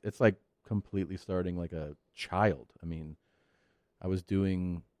back. It's completely starting like a child. I was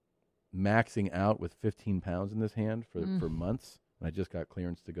maxing out with 15 pounds in this hand for months, and I just got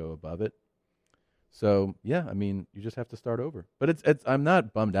clearance to go above it. So yeah, you just have to start over. But it's I'm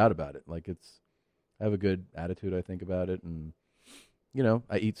not bummed out about it. I have a good attitude, I think, about it, and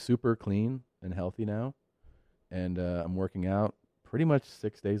I eat super clean and healthy now, and I'm working out pretty much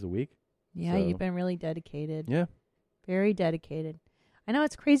 6 days a week. Yeah, you've been really dedicated. Yeah, very dedicated. I know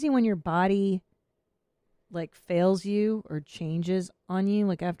it's crazy when your body fails you or changes on you.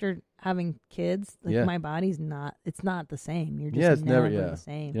 After having kids, my body's not the same. You're just never the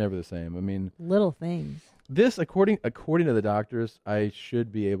same. You're never the same. Little things. This, according to the doctors, I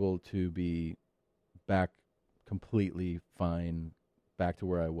should be able to be back completely fine, back to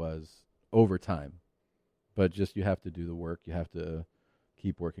where I was over time. But just you have to do the work. You have to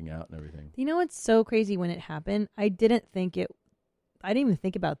keep working out and everything. You know what's so crazy when it happened? I didn't even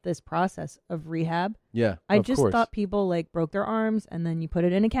think about this process of rehab. Yeah, I just thought people broke their arms and then you put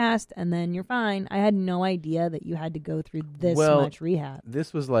it in a cast and then you're fine. I had no idea that you had to go through this much rehab.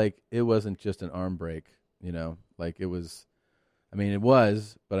 This was it wasn't just an arm break, it was, it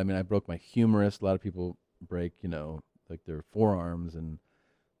was, but I broke my humerus. A lot of people break, their forearms, and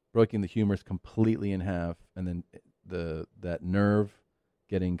breaking the humerus completely in half, and then that nerve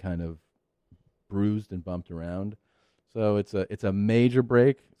getting kind of bruised and bumped around. So it's a major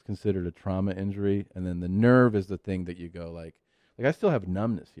break. It's considered a trauma injury, and then the nerve is the thing that you go I still have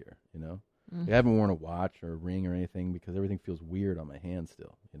numbness here, I haven't worn a watch or a ring or anything because everything feels weird on my hand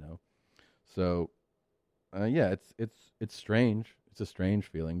still, So, it's strange. It's a strange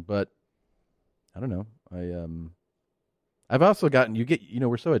feeling, but I don't know. I've also gotten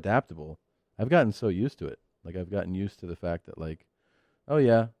we're so adaptable. I've gotten so used to it. I've gotten used to the fact that oh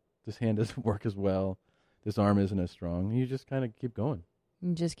yeah, this hand doesn't work as well. This arm isn't as strong. You just kind of keep going.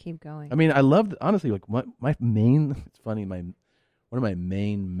 You just keep going. I love, honestly, my main, it's funny, one of my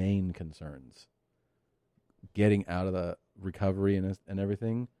main concerns getting out of the recovery and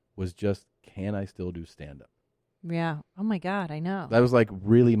everything was just, can I still do stand up? Yeah. Oh my God, I know. That was like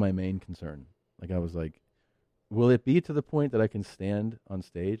really my main concern. Like I was like, will it be to the point that I can stand on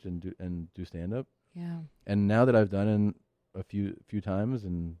stage and do stand up? Yeah. And now that I've done it a few times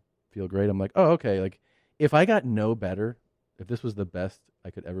and feel great, I'm like, oh, okay. Like if I got no better, if this was the best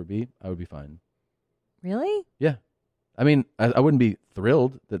I could ever be, I would be fine. Really? Yeah. I mean, I wouldn't be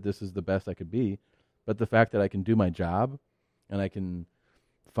thrilled that this is the best I could be, but the fact that I can do my job and I can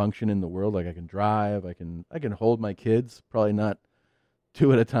function in the world, like I can drive, I can hold my kids, probably not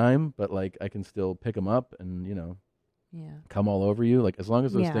 2 at a time, but like I can still pick them up and, come all over you. Like as long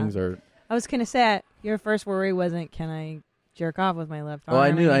as those things are. I was gonna say your first worry wasn't, can I jerk off with my left arm?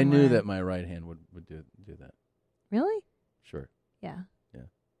 Well, I knew that my right hand would do that. Really? Sure. Yeah. Yeah.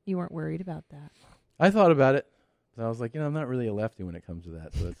 You weren't worried about that. I thought about it. So I was like, I'm not really a lefty when it comes to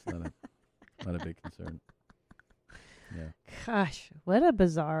that, so it's not a big concern. Yeah. Gosh, what a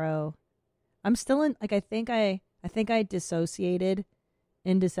bizarro. I'm still in, like, I think I dissociated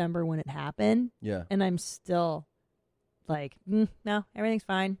in December when it happened. Yeah. And I'm still like, no, everything's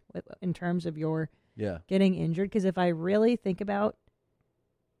fine in terms of your getting injured. Because if I really think about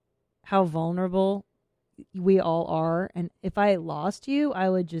how vulnerable we all are, and if I lost you, I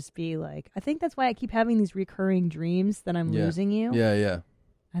would just be like, I think that's why I keep having these recurring dreams that I'm losing you. Yeah, yeah.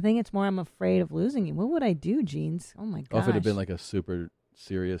 I think it's more I'm afraid of losing you. What would I do, Jeans? Oh my gosh. Oh, if it had been like a super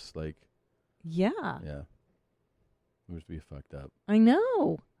serious, like. Yeah. Yeah. It would be fucked up. I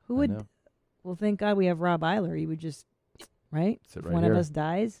know. Who would? know. Well, thank God we have Rob Eiler. He would just, right? Sit If right one here. of us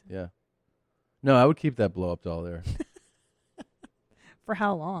dies. Yeah. No, I would keep that blow up doll there. For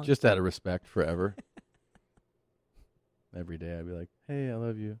how long? Just out of respect, forever. Every day I'd be like, hey, I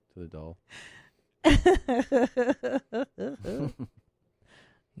love you, to the doll.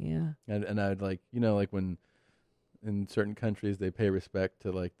 Yeah. And I'd like, like when in certain countries they pay respect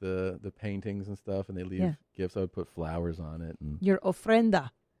to like the paintings and stuff and they leave gifts, I would put flowers on it. And Your ofrenda.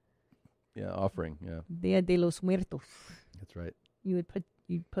 Yeah, offering, yeah. Dia de los Muertos. That's right. You'd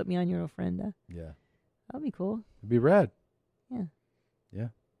put me on your ofrenda. Yeah. That'd be cool. It'd be rad. Yeah. Yeah.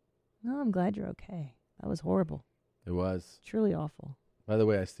 No, I'm glad you're okay. That was horrible. It was. Truly awful. By the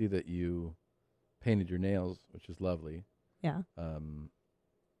way, I see that you painted your nails, which is lovely. Yeah.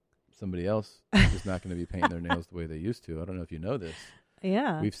 Somebody else is not going to be painting their nails the way they used to. I don't know if you know this.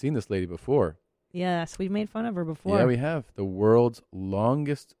 Yeah. We've seen this lady before. Yes, we've made fun of her before. Yeah, we have. The world's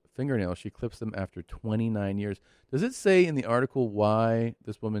longest fingernails. She clips them after 29 years. Does it say in the article why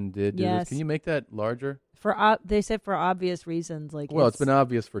this woman did do this? Can you make that larger? They said for obvious reasons. Like, well, it's been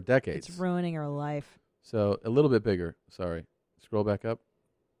obvious for decades. It's ruining her life. So a little bit bigger. Sorry. Scroll back up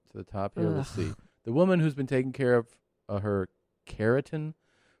to the top here. Ugh. Let's see. The woman who's been taking care of her keratin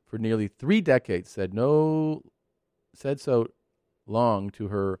for nearly 3 decades said so long to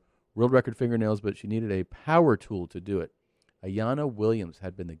her world record fingernails, but she needed a power tool to do it. Ayana Williams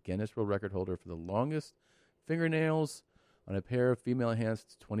had been the Guinness World Record holder for the longest fingernails on a pair of female hands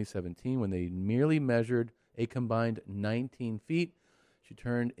since 2017 when they merely measured a combined 19 feet. She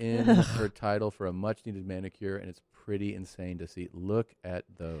turned in her title for a much-needed manicure, and it's pretty insane to see. Look at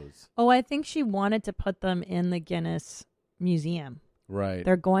those. Oh, I think she wanted to put them in the Guinness Museum. Right.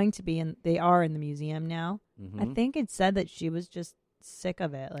 They're going to be they are in the museum now. Mhm. I think it said that she was just sick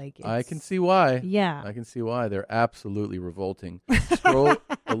of it. Like, I can see why. Yeah. I can see why. They're absolutely revolting. Scroll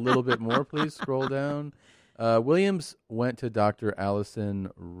a little bit more, please. Scroll down. Williams went to Dr. Allison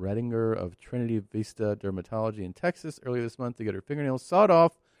Redinger of Trinity Vista Dermatology in Texas earlier this month to get her fingernails sawed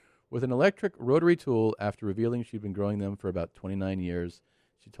off with an electric rotary tool after revealing she'd been growing them for about 29 years.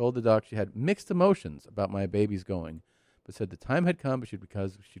 She told the doc she had mixed emotions about my baby's going, but said the time had come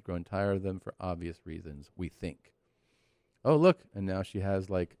because she'd grown tired of them for obvious reasons, we think. Oh, look, and now she has,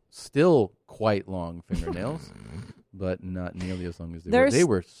 like, still quite long fingernails, but not nearly as long as they were. They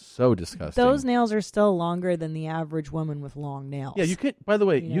were so disgusting. Those nails are still longer than the average woman with long nails. Yeah, you can't, by the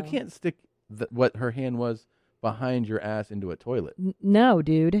way, you know? can't stick what her hand was behind your ass into a toilet. No,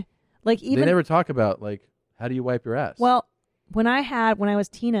 dude. Like, even they never talk about, like, how do you wipe your ass? Well, when I was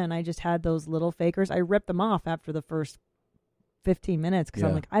Tina and I just had those little fakers, I ripped them off after the first 15 minutes because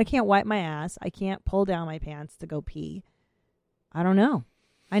I'm like, I can't wipe my ass. I can't pull down my pants to go pee. I don't know.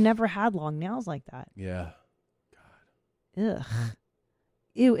 I never had long nails like that. Yeah. Ugh.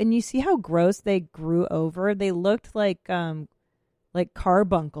 Ew. And you see how gross they grew over? They looked like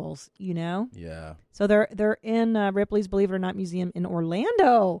carbuncles, you know? Yeah. So they're in Ripley's Believe It or Not Museum in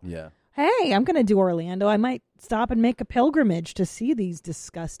Orlando. Yeah. Hey, I'm going to do Orlando. I might stop and make a pilgrimage to see these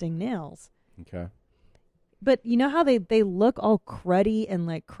disgusting nails. Okay. But you know how they look all cruddy and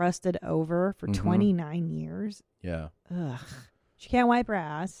like crusted over for Mhm. 29 years? Yeah. Ugh. She can't wipe her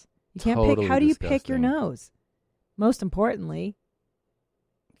ass. You can't Totally pick. How do you pick your disgusting. nose? Most importantly,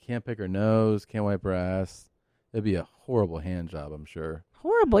 Can't pick her nose. Can't wipe her ass. It'd be a horrible hand job, I'm sure.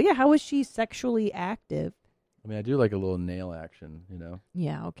 horrible. Yeah, how is she sexually active? I mean, I do like a little nail action, you know.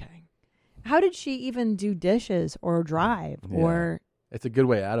 Yeah, okay. How did she even do dishes or drive Yeah. or? It's a good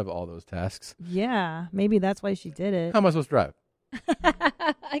way out of all those tasks. Yeah, maybe that's why she did it. How am I supposed to drive?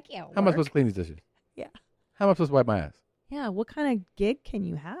 I can't. How am I supposed to clean these dishes? Yeah. How am I supposed to wipe my ass? Yeah, what kind of gig can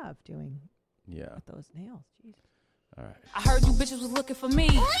you have doing? Yeah. With those nails. Jeez. All right. I heard you bitches was looking for me.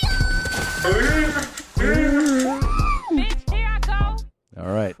 Bitch, here I go.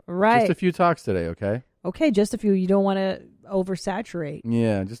 All right. Right. Just a few talks today, okay? Okay, just a few. You don't want to oversaturate.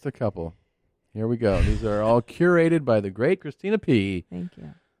 Yeah, just a couple. Here we go. These are all curated by the great Christina P. Thank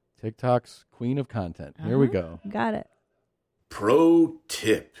you. TikTok's queen of content. Here we go. Got it. Pro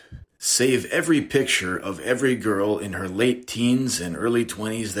tip. Save every picture of every girl in her late teens and early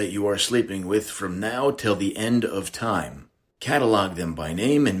 20s that you are sleeping with from now till the end of time. Catalog them by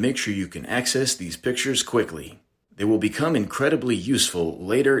name and make sure you can access these pictures quickly. They will become incredibly useful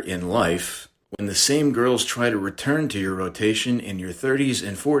later in life when the same girls try to return to your rotation in your 30s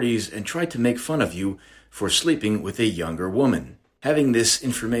and 40s and try to make fun of you for sleeping with a younger woman. Having this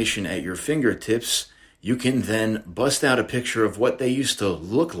information at your fingertips, you can then bust out a picture of what they used to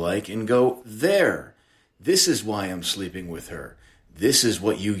look like and go, there, this is why I'm sleeping with her. This is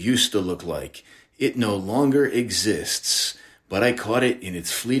what you used to look like. It no longer exists, but I caught it in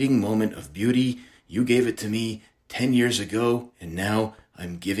its fleeting moment of beauty. You gave it to me 10 years ago, and now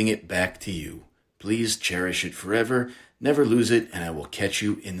I'm giving it back to you. Please cherish it forever. Never lose it, and I will catch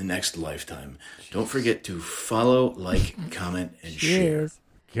you in the next lifetime. Don't forget to follow, like, comment, and share.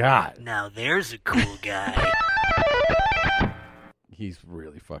 God. Now there's a cool guy. He's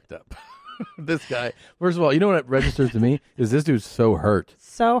really fucked up. This guy. First of all, you know what registers to me is this dude's so hurt.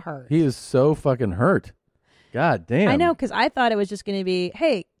 So hurt. He is so fucking hurt. God damn. I know, because I thought it was just going to be,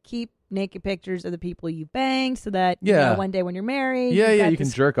 hey, keep naked pictures of the people you banged so that you Yeah. know, one day when you're married. Yeah, you've yeah, got you can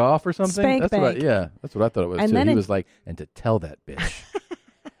this jerk off or something. spank That's what. bank. That's what I thought it was And too. then He it- was like, and to tell that bitch,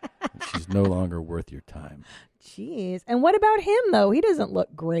 she's no longer worth your time. Jeez. And what about him, though? He doesn't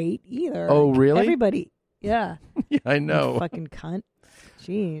look great either. Oh, really? Everybody. Yeah. Yeah, I know. You fucking cunt.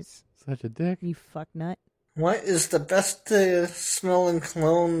 Jeez. Such a dick. You fuck nut. What is the best smelling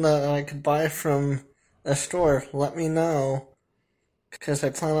cologne that I could buy from a store? Let me know. Because I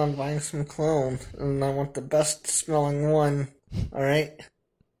plan on buying some cologne, and I want the best smelling one. Alright?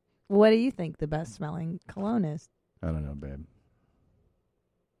 What do you think the best smelling cologne is? I don't know, babe.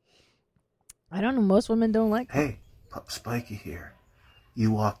 I don't know. Most women don't like Hey, Pup Spiky here.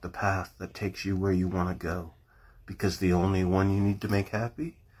 You walk the path that takes you where you want to go. Because the only one you need to make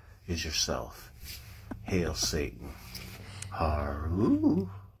happy is yourself. Hail Satan. Haru.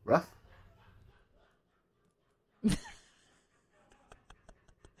 Rough.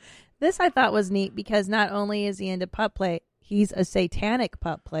 This I thought was neat because not only is he into pup play, he's a satanic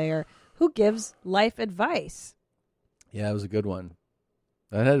pup player who gives life advice. Yeah, it was a good one.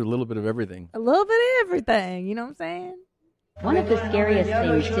 I had a little bit of everything. A little bit of everything, you know what I'm saying? One of the scariest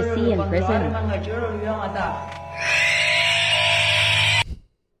things to see in prison.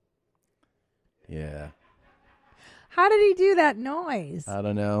 Yeah. How did he do that noise? I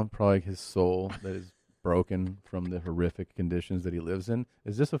don't know. Probably his soul that is broken from the horrific conditions that he lives in.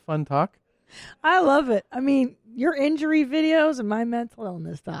 Is this a fun talk? I love it. I mean, your injury videos and my mental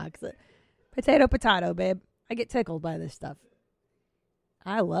illness talks. Potato, potato, babe. I get tickled by this stuff.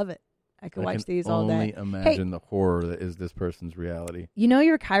 I love it. I could watch these all day. I can only imagine the horror that is this person's reality. You know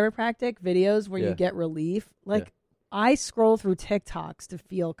your chiropractic videos where Yeah. you get relief? Like, I scroll through TikToks to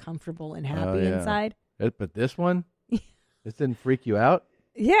feel comfortable and happy Oh, yeah. inside. But this one? This didn't freak you out?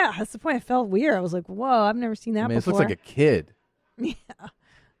 Yeah, that's the point. I felt weird. I was like, whoa, I've never seen that I mean, this before. looks like a kid. Yeah.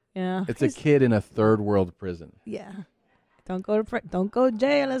 Yeah. It's a kid in a third world prison. Yeah. Don't go to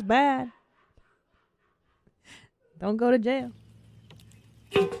jail. It's bad. Don't go to jail.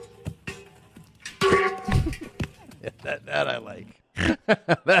 That I like.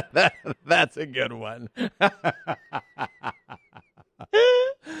 That's a good one.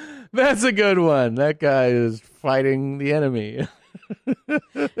 That's a good one. That guy is fighting the enemy.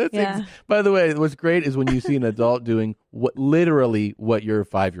 Yeah. By the way, what's great is when you see an adult doing literally what your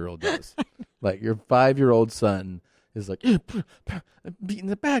 5-year-old does. Like your 5-year-old son is like beating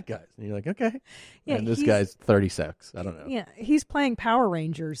the bad guys, and you're like, okay. Yeah, and this he's- guy's 36. I don't know. Yeah, he's playing Power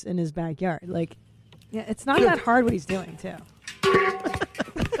Rangers in his backyard. Like, yeah, it's not that hard what he's doing, too.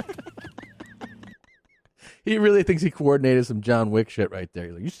 He really thinks he coordinated some John Wick shit right there.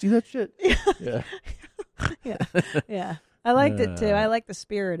 He's like, you see that shit? Yeah. Yeah. Yeah. I liked it too. I like the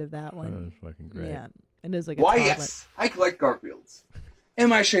spirit of that one. That was fucking great. Yeah, it is like a Why, toddler. yes, I collect Garfields.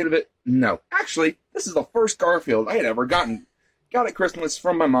 Am I ashamed of it? No. Actually, this is the first Garfield I had ever gotten. Got at Christmas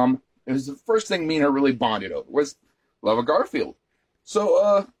from my mom. It was the first thing me and her really bonded over, was love of Garfield.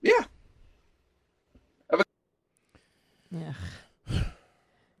 So, yeah. Yeah.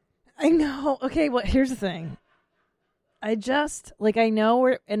 I know. Okay, well, here's the thing. I know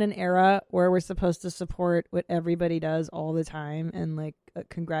we're in an era where we're supposed to support what everybody does all the time and, like,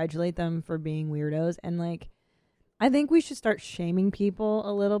 congratulate them for being weirdos. And, like, I think we should start shaming people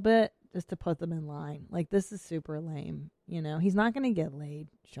a little bit just to put them in line. Like, this is super lame. You know, he's not going to get laid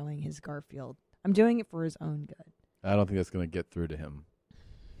showing his Garfield. I'm doing it for his own good. I don't think that's going to get through to him.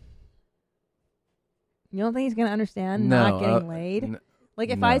 You don't think he's going to understand No, not getting laid? Like,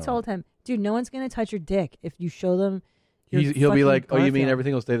 if I told him, dude, no one's going to touch your dick if you show them your He'll be like, oh, you mean Garfield."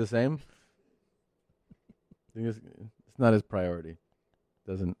 everything will stay the same? I think it's not his priority.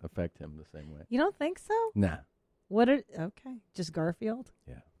 Doesn't affect him the same way. You don't think so? Nah. Okay, just Garfield?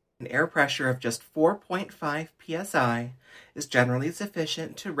 Yeah. An air pressure of just 4.5 psi is generally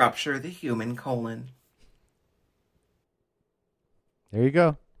sufficient to rupture the human colon. There you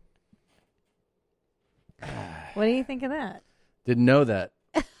go. What do you think of that? Didn't know that.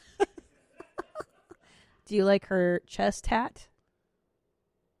 Do you like her chest hat?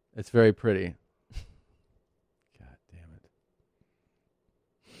 It's very pretty. God damn it.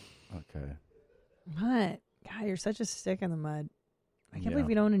 Okay. What? God, you're such a stick in the mud. I can't Yeah. believe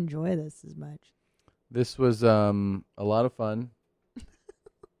you don't enjoy this as much. This was a lot of fun.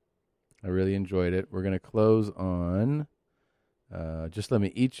 I really enjoyed it. We're going to close on Just Let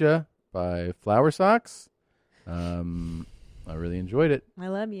Me Eat Ya by Flower Socks. I really enjoyed it. I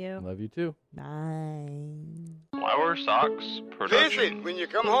love you. I love you too. Bye. Flower Socks Production. Listen, when you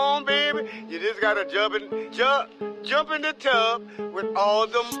come home, baby, you just gotta jump in the tub with all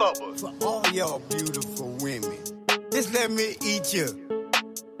them bubbles. For all y'all beautiful women, just let me eat you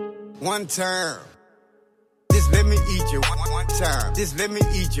one time. Just let me eat you one time. Just let me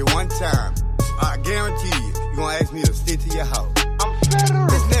eat you one time. I guarantee you gonna ask me to stay to your house. I'm federal.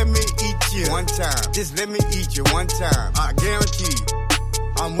 Just let me eat you one time. Just let me eat you one time. I guarantee you,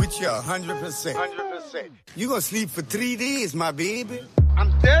 I'm with you 100%. 100%. You gonna sleep for 3 days, my baby.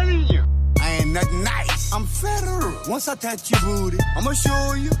 I'm telling you. I ain't nothing nice. I'm federal. Once I touch your booty, I'ma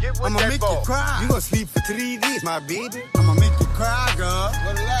show you. I'ma make you cry. You gonna sleep for 3 days, my baby. I'ma make you cry, girl.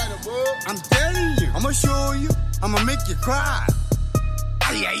 What a lighter, boy. I'm telling you. I'ma show you. I'ma make you cry.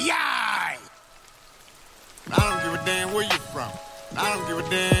 Ay, ay, ay. I don't give a damn where you from. I don't give a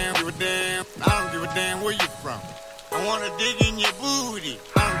damn, I don't give a damn where you from. I wanna dig in your booty.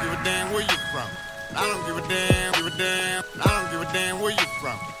 I don't give a damn where you from. I don't give a damn, I don't give a damn where you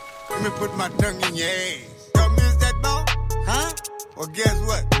from. Let me put my tongue in your ass. Y'all miss that ball? Huh? Well, guess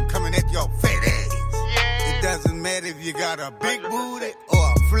what? I'm coming at your fat ass. Yeah. It doesn't matter if you got a big booty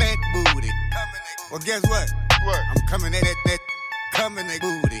or a flat booty. Well, guess what? What? I'm coming at that coming at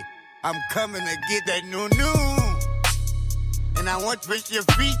booty. I'm coming to get that new. And I want to push your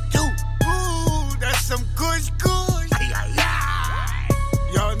feet too. Ooh, that's some kush. Ay, ay, ay.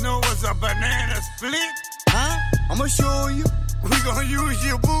 Y'all know what's a banana split? Huh? I'ma show you. We gonna use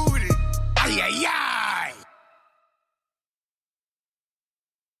your booty. Ay, ay, ay.